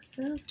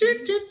 myself.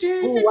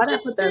 Oh, why did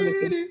I put that in the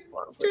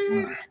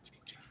team?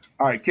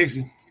 All right,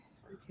 Casey.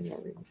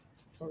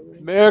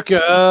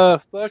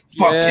 America, fuck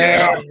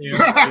yeah.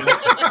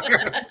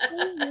 Yeah.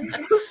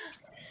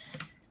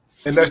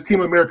 And that's Team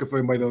America for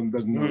anybody that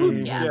doesn't know.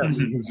 Yeah.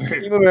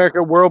 Team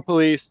America, World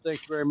Police.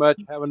 Thanks very much.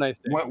 Have a nice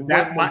day.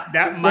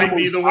 That might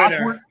be the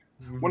winner.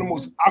 One of the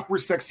most awkward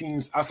sex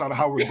scenes outside of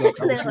Howard Duck.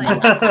 They're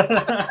like,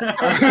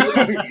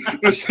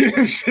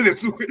 That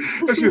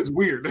shit is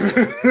weird.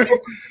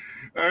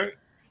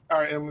 All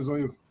right, Emily's on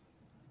you.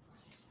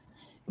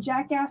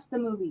 Jackass the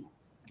movie.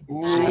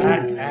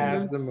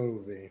 As the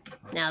movie.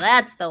 now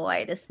that's the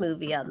whitest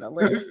movie on the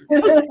list.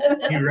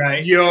 You're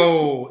right.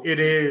 Yo, it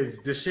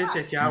is the shit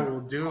that y'all will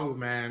do,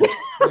 man.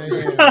 They're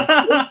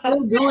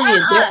still doing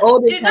it. They're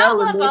old as Do not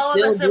hell and lump all of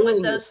they're us still in with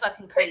doing those it.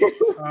 fucking crazies.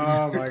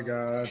 Oh my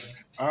god.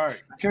 All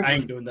right, I Kendra.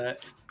 ain't doing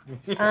that.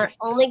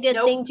 Only good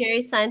Nope. thing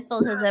Jerry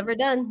Seinfeld has ever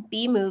done.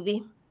 B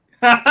movie.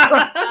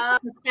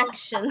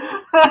 Perfection.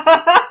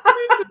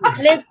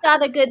 And it's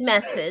got a good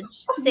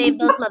message. Save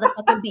those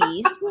motherfucking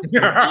bees.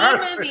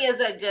 The movie is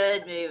a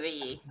good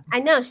movie. I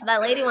know.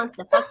 That lady wants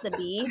to fuck the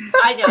bee.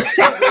 I know, it's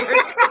so weird.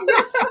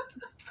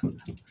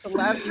 She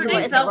loves Renee her.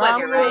 It's the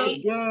wrong Zellweger, way.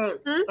 right? Yeah.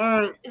 All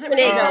right. Is it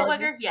Renee Renee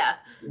Zellweger? Yeah.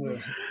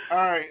 All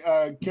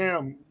right,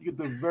 Cam, you get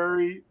the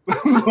very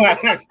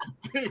last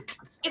pick.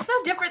 It's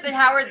no different than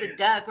Howard the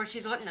Duck, where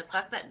she's wanting to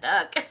fuck that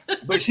duck.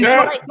 But she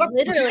Yeah. fucked- Like,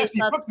 literally she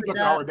fucked fucked the the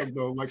duck. Howard Duck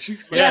though. Like she.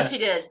 Yeah, she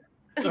did.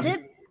 She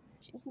did.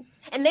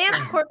 And they have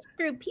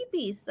corkscrew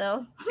peepees,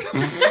 so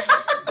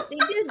they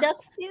do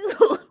ducks too.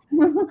 So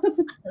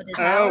did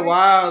Oh Howard.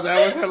 wow,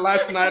 that was her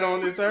last night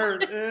on this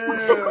earth.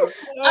 Ew.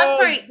 I'm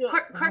sorry,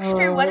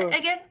 corkscrew what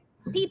again?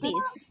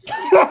 Peepees.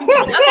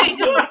 Okay,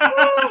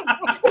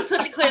 just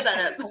let me clear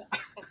that up.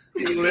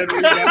 You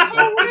literally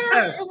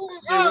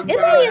got It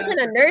really isn't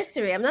a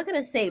nursery. I'm not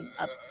gonna say.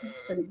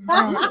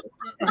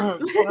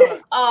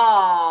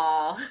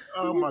 Aww.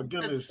 Oh my That's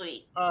goodness!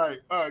 sweet. All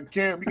right,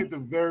 Cam, you get the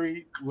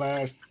very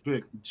last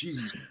pick.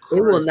 Jesus,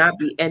 It will not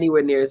be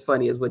anywhere near as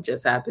funny as what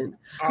just happened.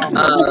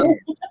 Um,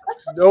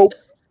 Nope.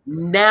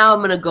 Now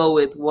I'm gonna go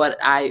with what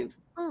I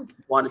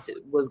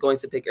was going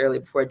to pick earlier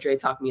before Dre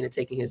talked me into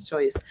taking his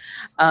choice.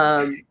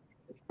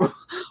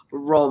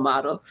 Role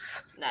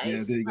models. Nice.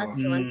 yeah, there you That's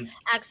go. the one.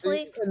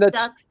 Actually, And that's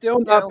ducks still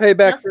not no,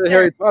 payback ducks for the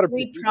Harry are Potter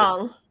three people.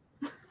 prong.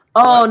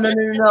 Oh, Ducks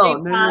are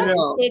no.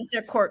 three-pronged, pigs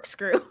are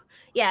corkscrew.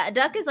 Yeah, a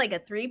duck is like a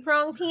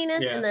 3-pronged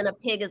penis, Yeah. and then a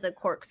pig is a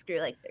corkscrew,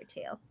 like their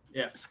tail.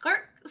 Yeah.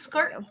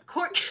 Corkscrew.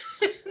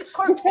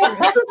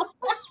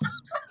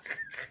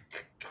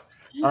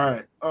 All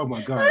right. Oh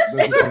my God.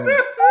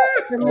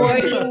 The more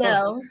you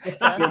know.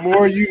 The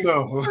more you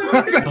know.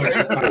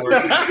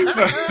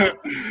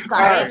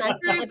 Sorry,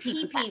 Corkscrew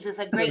Peepees is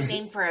a great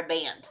name for a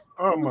band.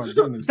 Oh my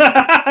goodness.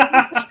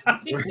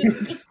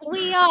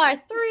 We are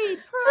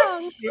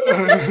 3-pronged.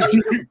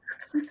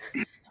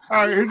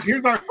 All right,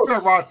 here's our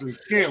rosters.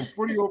 Cam,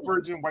 40-year-old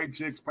virgin, white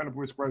chicks,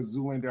 Pineapple Express,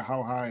 Zoolander,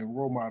 How High, and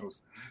role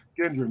models.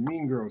 Kendra,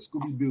 Mean Girls,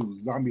 Scooby-Doo,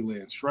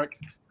 Zombieland, Shrek,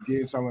 Jay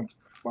and Silent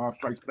Bob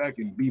Strikes Back,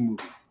 and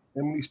B-Movie.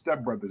 Emily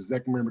Stepbrothers,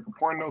 Zack and Mary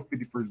Porno,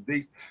 51st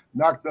Dates,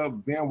 Knocked Up,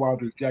 Van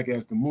Wilder's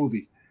Jackass the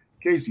Movie.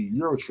 Casey,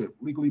 Eurotrip,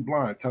 Legally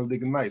Blonde,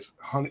 Talladega Nights,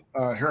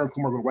 Harold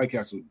Kumar Go to White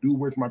Castle, Dude,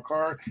 Where's My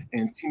Car,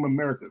 and Team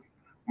America.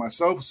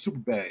 Myself,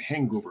 Superbad,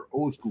 Hangover,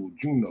 Old School,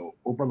 Juno,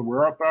 Oh Brother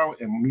Where Art Thou,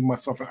 and Me,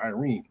 Myself, and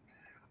Irene.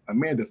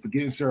 Amanda,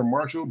 Forgetting Sarah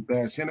Marshall,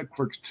 Bad Santa,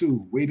 Clerks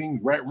 2,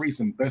 Waiting, Rat Race,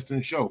 and Best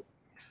in Show.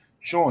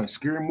 Sean,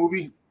 Scary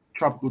Movie,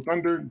 Tropical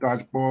Thunder,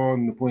 Dodgeball,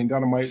 Napoleon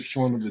Dynamite,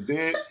 Shaun of the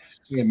Dead,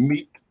 and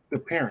Meet the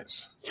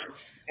Parents.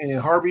 And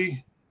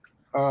Harvey,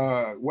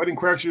 Wedding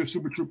Crashers,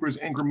 Super Troopers,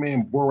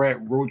 Anchorman,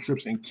 Borat, Road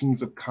Trips, and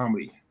Kings of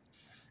Comedy.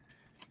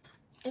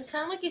 It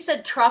sounded like you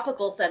said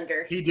Tropical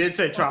Thunder. He did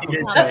say tropical.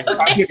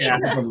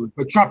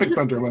 But Tropic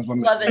Thunder.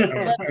 Love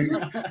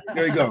it.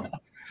 There you go.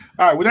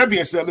 All right. With that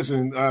being said,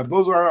 listen,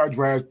 those are our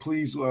drafts.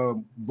 Please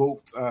vote.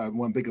 I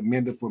want to thank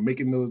Amanda for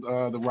making those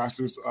the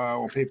rosters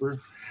on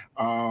paper,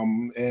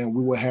 and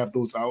we will have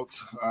those out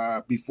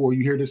before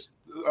you hear this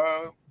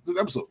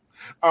episode,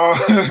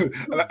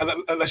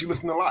 unless you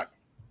listen to live.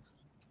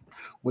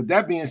 With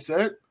that being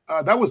said,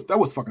 that was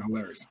fucking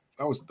hilarious.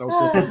 That was so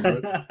fucking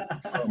good.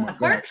 Oh my God.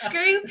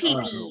 Corkscrew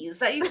Peepees.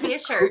 That used to be a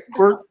shirt.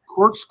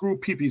 Corkscrew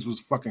Peepees was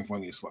fucking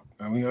funny as fuck.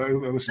 I mean,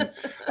 listen,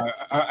 I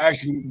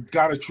actually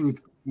got a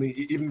truth. I mean,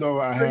 even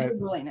though I had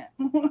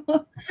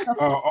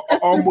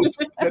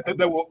almost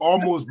that will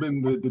almost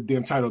been the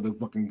damn title of the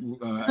fucking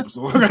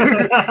episode.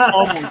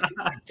 Almost.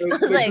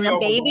 Like a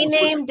baby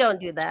name? Don't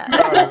do that.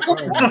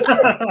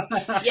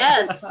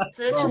 Yes, it's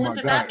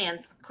a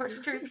Batman.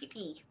 Corkscrew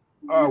Peepee.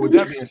 With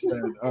that being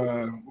said,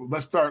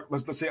 let's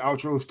say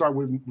outro. Start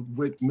with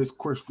Miss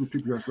Corkscrew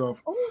Peepee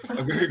herself.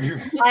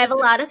 I have a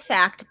lot of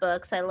fact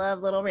books. I love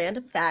little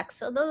random facts,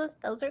 so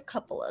those are a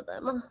couple of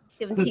them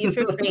given to you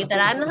for free. But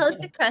I'm the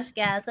host of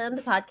Crushgasm,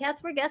 the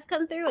podcast where guests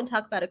come through and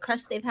talk about a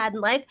crush they've had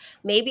in life.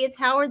 Maybe it's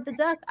Howard the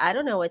Duck. I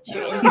don't know what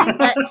you're into,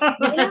 but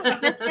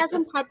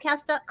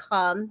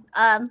crushgasmpodcast.com.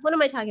 What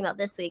am I talking about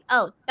this week?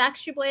 Oh,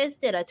 Backstreet Boys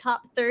did a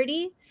top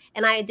 30.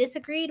 And I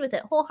disagreed with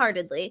it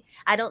wholeheartedly.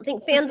 I don't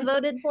think fans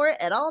voted for it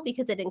at all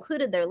because it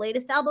included their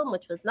latest album,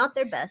 which was not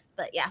their best.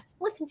 But yeah,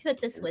 listen to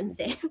it this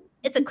Wednesday.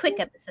 It's a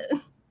quick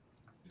episode.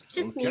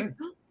 Just me.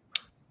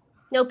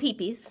 No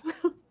peepees.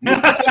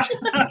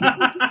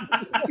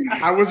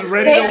 I was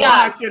ready to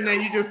watch, and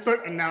then you just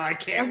took, and now I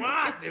can't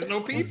watch. There's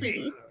no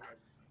peepee.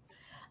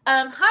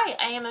 Hi,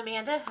 I am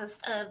Amanda,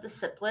 host of The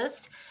Sip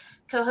List,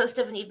 co-host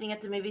of An Evening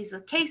at the Movies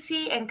with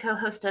Casey, and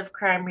co-host of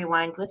Crime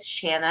Rewind with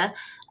Shanna.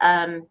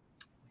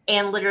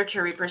 And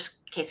Literature Reapers,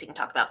 Casey can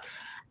talk about.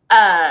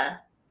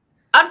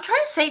 I'm trying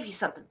to save you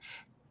something.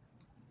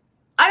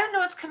 I don't know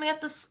what's coming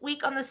up this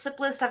week on the SIP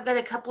list. I've got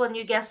a couple of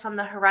new guests on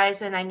the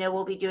horizon. I know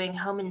we'll be doing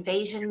home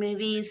invasion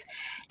movies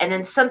and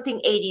then something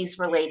 80s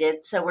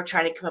related. So we're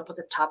trying to come up with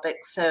a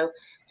topic. So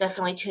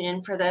definitely tune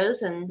in for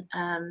those. And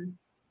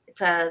it's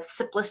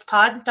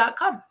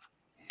siplistpod.com.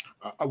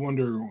 I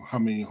wonder how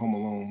many Home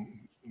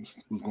Alone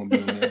was going to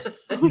be in there.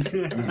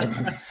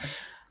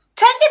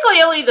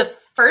 Technically, only the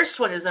first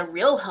one is a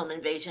real home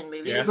invasion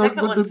movie. Yeah. The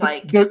second one's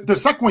like the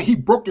second one. He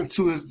broke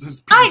into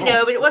his I know,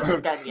 home. But it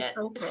wasn't done yet.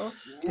 What's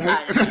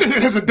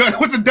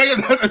a day?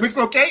 It's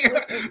okay. It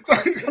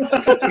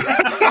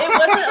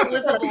wasn't a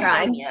livable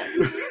time yet.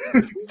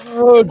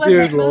 Oh, it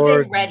wasn't dear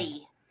Lord.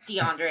 ready,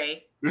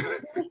 DeAndre.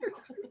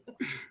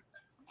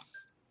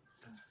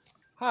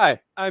 Hi,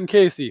 I'm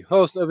Casey,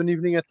 host of An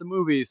Evening at the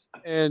Movies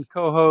and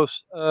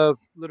co-host of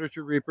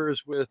Literature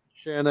Reapers with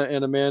Shanna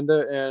and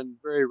Amanda, and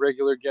very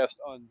regular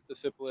guest on the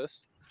SIP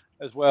list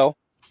as well.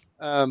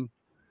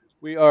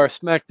 We are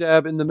smack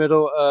dab in the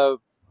middle of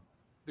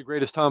the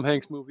greatest Tom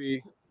Hanks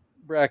movie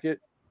bracket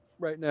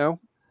right now,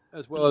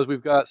 as well as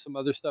we've got some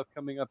other stuff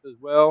coming up as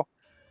well.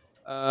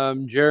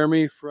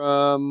 Jeremy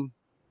from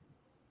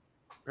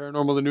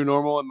Paranormal the New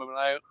Normal and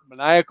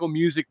Maniacal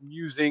Music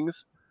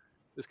Musings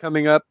is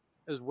coming up,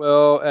 as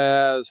well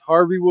as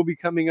Harvey will be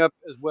coming up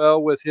as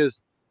well with his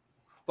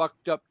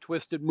fucked up,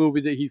 twisted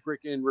movie that he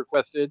freaking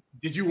requested.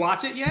 Did you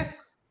watch it yet?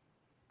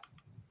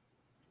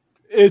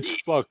 It's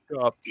fucked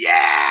up.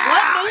 Yeah!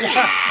 What movie?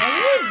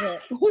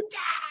 What is it?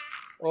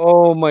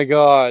 Oh my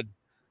God.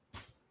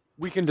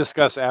 We can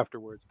discuss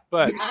afterwards,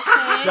 but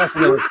Okay.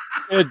 definitely.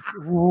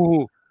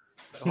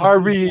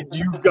 Harvey,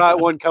 you got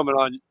one coming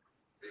on.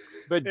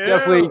 But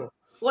definitely.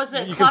 Was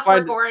it you can Clockwork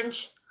find-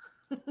 Orange?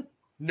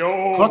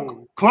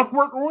 No.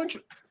 Clockwork Orange?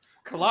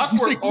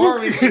 Clockwork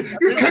Orange is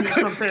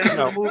compared to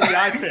the movie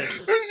I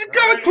picked. You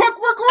got a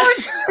Clockwork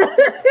Orange?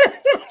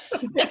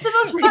 It's the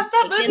most fucked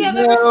up movie I've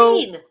ever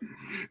seen.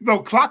 No,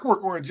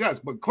 Clockwork Orange, yes,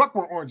 but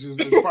Clockwork Orange is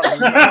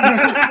probably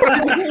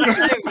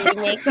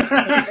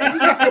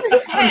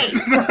Hey,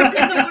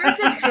 in the words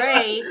of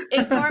Dre,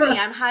 ignore me.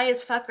 I'm high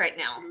as fuck right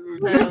now.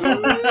 So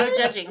no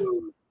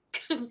judging.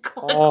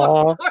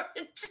 Clockwork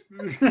Orange.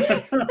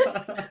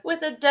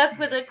 With a duck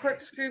with a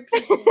corkscrew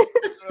piece.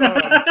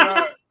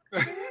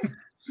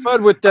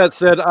 But with that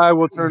said, I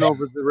will turn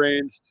over the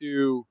reins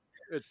to.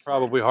 It's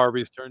probably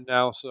Harvey's turn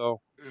now. So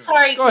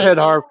sorry. Go ahead,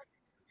 Harv.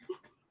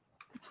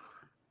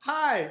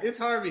 Hi, it's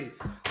Harvey,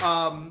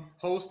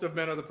 host of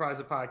Men Are the Prize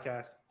of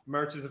Podcast.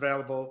 Merch is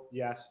available.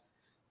 Yes,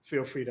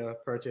 feel free to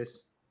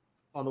purchase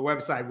on the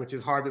website, which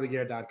is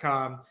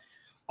harveylegear.com.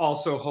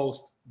 Also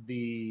host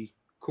the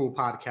cool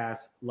podcast,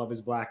 Love is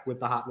Black, with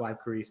the Hot Wife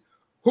Crease,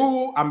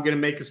 who I'm going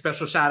to make a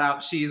special shout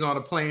out. She's on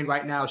a plane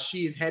right now.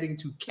 She is heading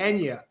to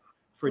Kenya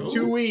for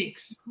 2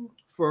 weeks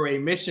for a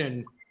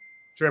mission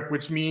trip,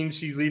 which means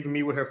she's leaving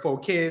me with her 4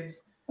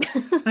 kids.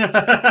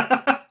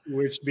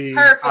 Which means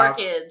her 4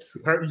 kids.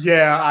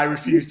 I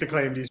refuse to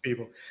claim these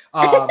people.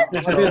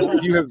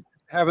 You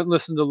haven't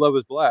listened to Love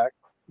is Black.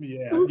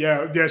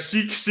 Yeah.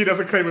 She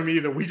doesn't claim them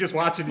either. We just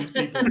watching these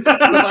people.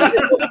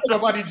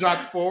 Somebody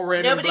dropped 4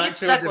 random Nobody black gets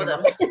stuck with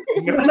children.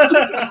 them.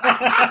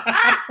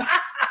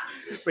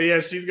 But yeah,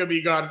 she's gonna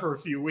be gone for a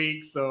few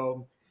weeks.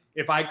 So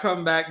if I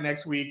come back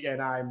next week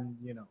and I'm,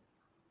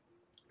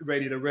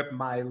 ready to rip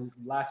my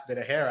last bit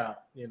of hair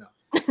out,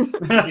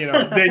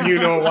 then you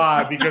know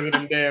why, because of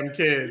them damn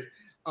kids.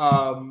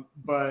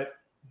 But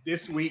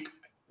this week,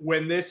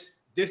 when this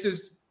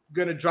is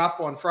gonna drop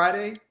on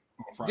Friday.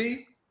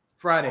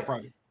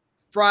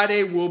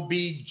 Friday will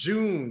be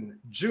June.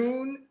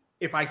 June,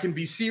 if I can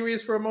be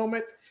serious for a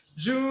moment,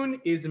 June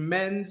is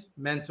Men's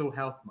Mental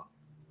Health Month.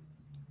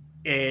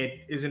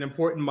 It is an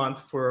important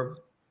month for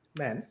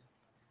men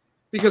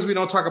because we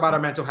don't talk about our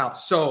mental health.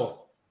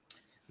 So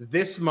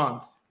this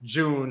month,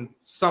 June,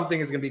 something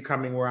is going to be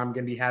coming where I'm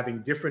going to be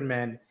having different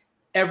men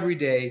every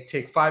day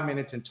take 5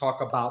 minutes and talk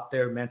about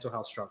their mental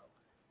health struggle.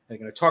 They're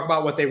going to talk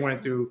about what they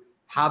went through,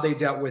 how they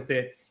dealt with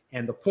it.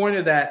 And the point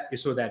of that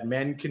is so that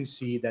men can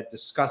see that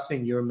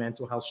discussing your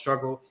mental health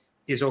struggle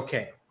is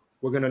okay.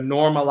 We're going to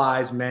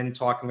normalize men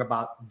talking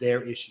about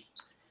their issues.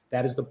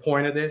 That is the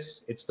point of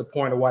this. It's the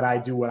point of what I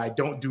do when I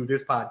don't do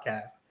this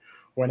podcast,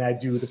 when I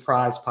do the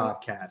Prize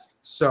podcast.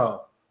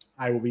 So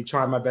I will be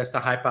trying my best to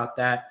hype out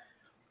that.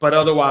 But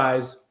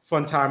otherwise,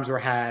 fun times were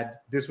had.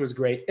 This was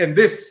great. And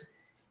this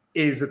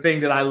is the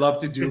thing that I love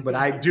to do, but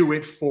I do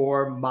it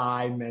for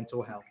my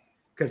mental health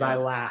because I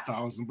laugh.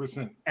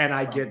 1,000%. And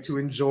I get to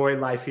enjoy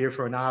life here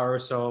for an hour or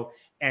so.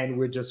 And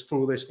we're just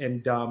foolish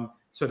and dumb.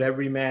 So to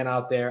every man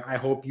out there, I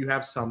hope you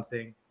have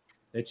something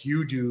that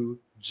you do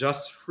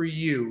just for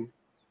you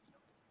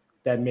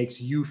that makes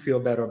you feel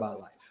better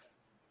about life.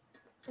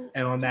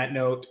 And on that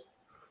note,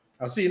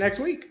 I'll see you next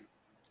week.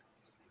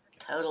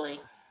 Totally.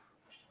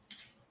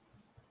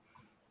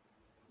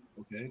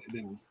 Okay, and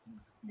then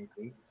there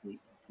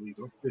you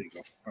go.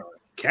 All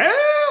right. Cal!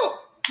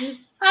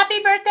 Happy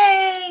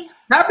birthday!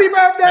 Happy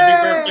birthday!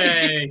 Happy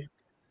birthday!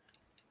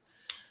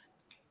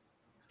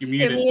 You're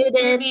muted.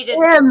 You're muted.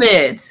 Damn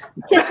it!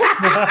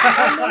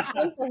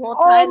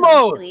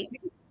 Almost.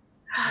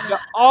 You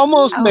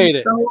almost made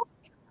it.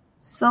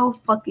 So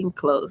fucking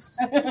close.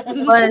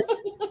 But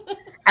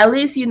at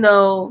least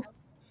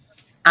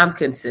I'm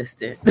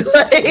consistent.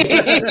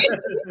 Hey,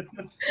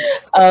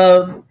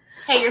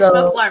 your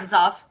smoke alarm's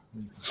off.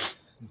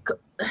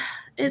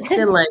 It's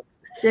been like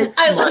 6 months.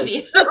 I love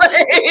you.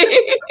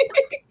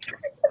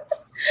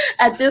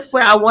 At this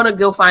point, I want to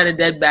go find a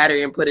dead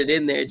battery and put it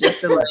in there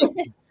just to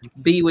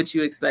be what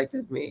you expect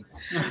of me.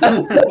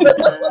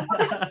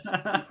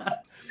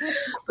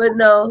 But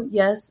no,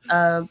 yes,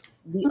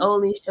 the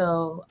only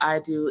show I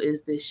do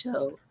is this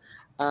show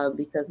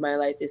because my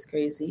life is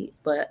crazy,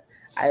 but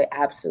I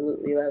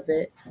absolutely love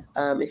it.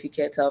 If you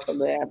can't tell from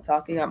the way I'm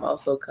talking, I'm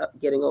also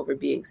getting over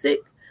being sick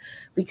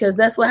because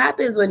that's what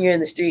happens when you're in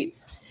the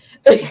streets.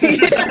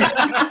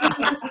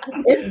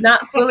 It's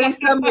not fully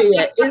summer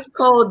yet. It's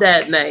cold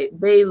that night.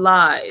 They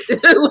lied.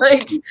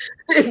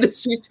 The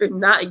streets are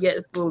not yet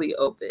fully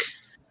open.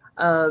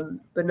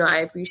 But no, I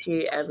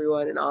appreciate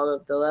everyone and all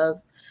of the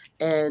love.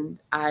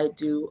 And I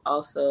do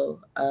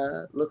also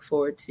look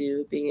forward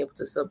to being able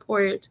to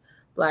support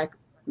Black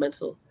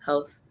mental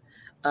health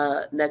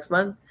next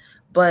month.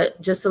 But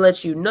just to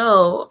let you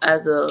know,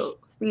 as a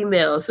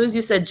female, as soon as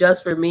you said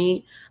just for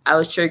me, I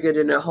was triggered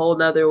in a whole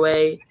nother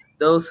way.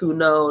 Those who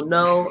know.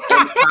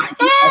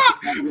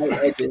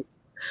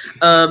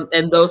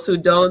 And those who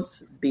don't,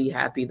 be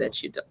happy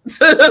that you don't.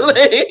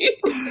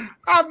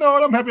 I know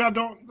it. I'm happy I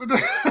don't.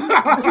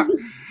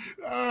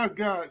 Oh,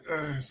 God.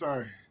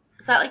 Sorry.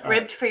 Is that like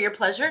ribbed for your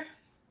pleasure?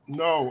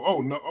 No.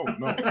 Oh, no. Oh,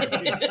 no.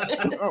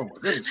 Oh, my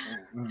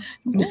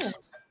goodness.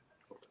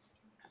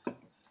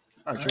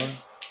 All right, Sean.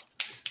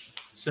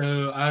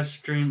 So I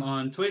stream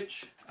on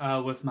Twitch.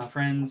 with my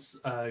friends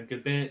a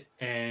good bit,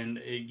 and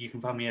you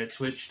can find me at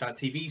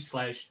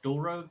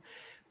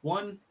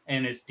twitch.tv/dualrogue1,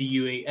 and it's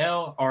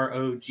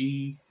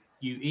DUALROGUE.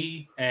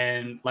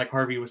 And like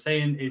Harvey was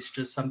saying, it's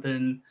just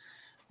something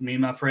me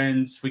and my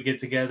friends, we get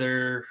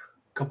together a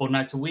couple of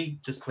nights a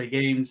week, just play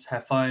games,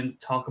 have fun,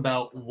 talk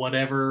about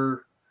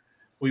whatever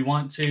we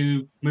want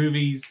to,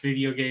 movies,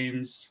 video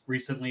games.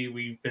 Recently,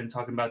 we've been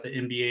talking about the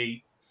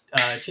NBA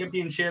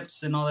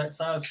championships and all that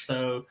stuff.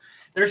 So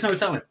there's no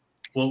telling.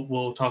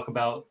 We'll talk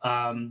about.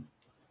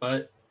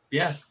 But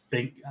yeah,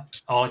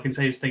 all I can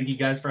say is thank you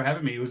guys for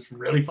having me. It was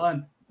really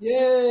fun.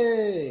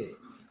 Yay!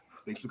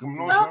 Thanks for coming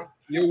on, Sean.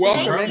 You're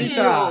welcome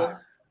anytime.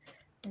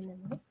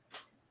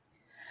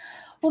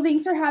 Well,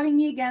 thanks for having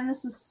me again.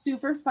 This was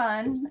super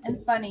fun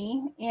and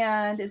funny,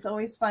 and it's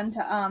always fun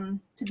to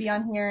be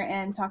on here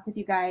and talk with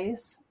you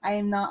guys. I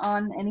am not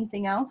on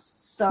anything else,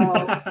 so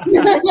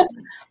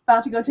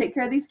about to go take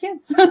care of these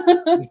kids.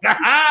 I'm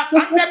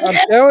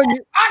telling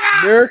you,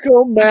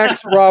 Miracle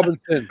Max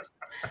Robinson.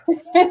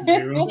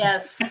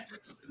 Yes.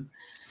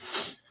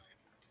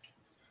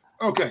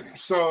 Okay,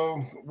 so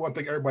I want to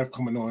thank everybody for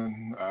coming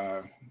on.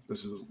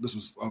 This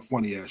was a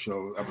funny ass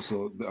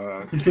episode.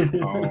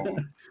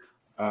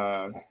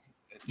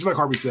 Just like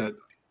Harvey said,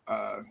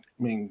 I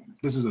mean,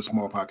 this is a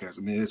small podcast.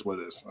 I mean, it is what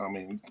it is. I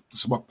mean,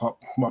 small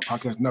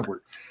podcast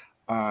network.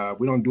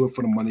 We don't do it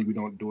for the money. We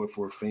don't do it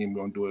for fame.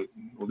 We don't do it.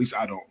 Well, at least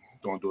I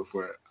don't do it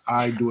for it.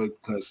 I do it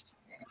because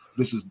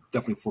this is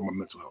definitely for my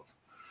mental health.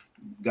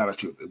 Gotta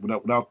truth it.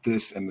 Without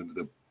this and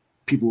the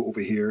people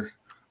over here.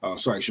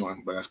 Sorry,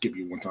 Sean, but I skipped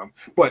you one time.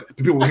 But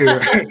the people here,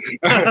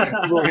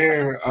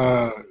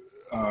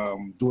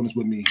 doing this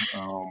with me,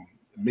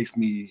 makes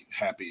me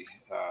happy.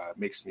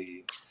 Makes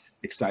me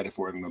excited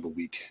for another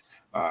week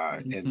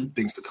and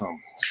things to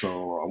come.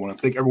 So I want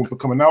to thank everyone for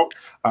coming out.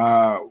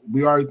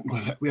 We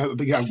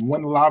have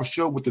one live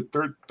show with the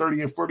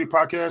 30 and 40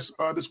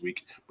 podcast this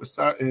week.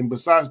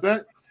 Besides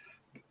that,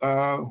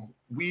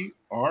 we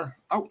are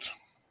out.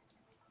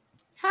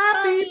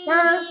 Happy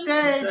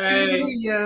birthday to you.